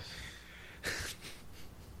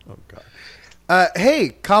 Oh, God. Hey,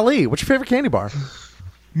 Kali, what's your favorite candy bar?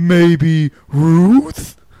 Maybe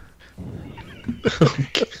Ruth?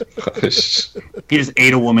 Gosh. He just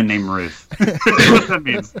ate a woman named Ruth. That's what that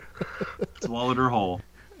means. Swallowed her whole.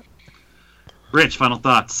 Rich, final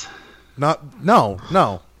thoughts. No.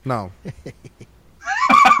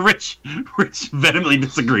 Rich vehemently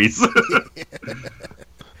disagrees.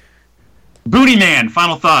 Booty Man,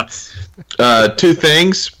 final thoughts. Two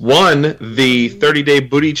things. One, the 30-day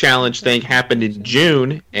booty challenge thing happened in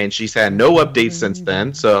June, and she's had no updates since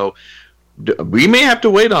then. So we may have to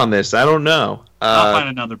wait on this. I don't know. I'll find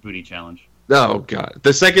another booty challenge. Oh God!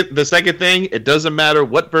 The second thing, it doesn't matter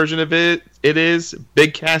what version of it is.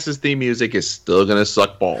 Big Cass's theme music is still gonna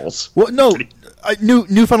suck balls. Well, no.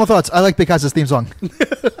 New final thoughts. I like Big Cass's theme song.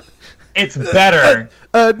 It's better.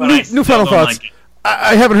 New final thoughts. Like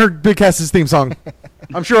I haven't heard Big Cass's theme song.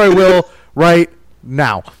 I'm sure I will right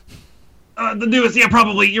now. The newest, yeah,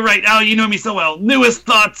 probably. You're right. Al, you know me so well. Newest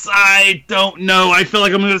thoughts, I don't know. I feel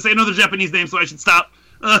like I'm going to say another Japanese name, so I should stop.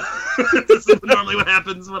 This is normally what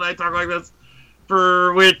happens when I talk like this. For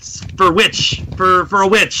a witch,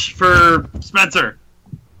 for Spencer,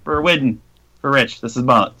 for Widden, for Rich. This is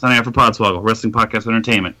Mullet, signing out for Podswoggle, Wrestling Podcast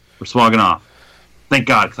Entertainment. We're swagging off. Thank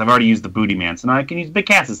God, because I've already used the Booty Man, so now I can use Big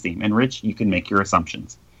Cass's theme. And Rich, you can make your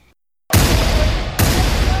assumptions.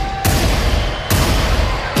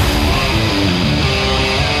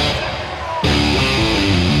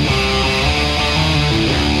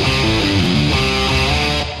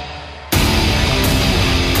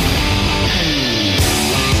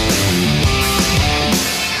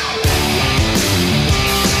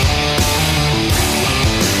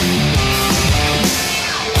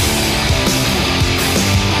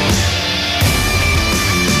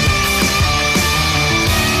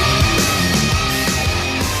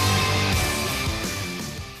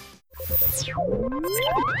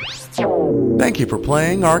 Thank you for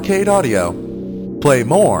playing Arcade Audio. Play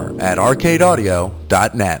more at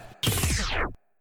arcadeaudio.net.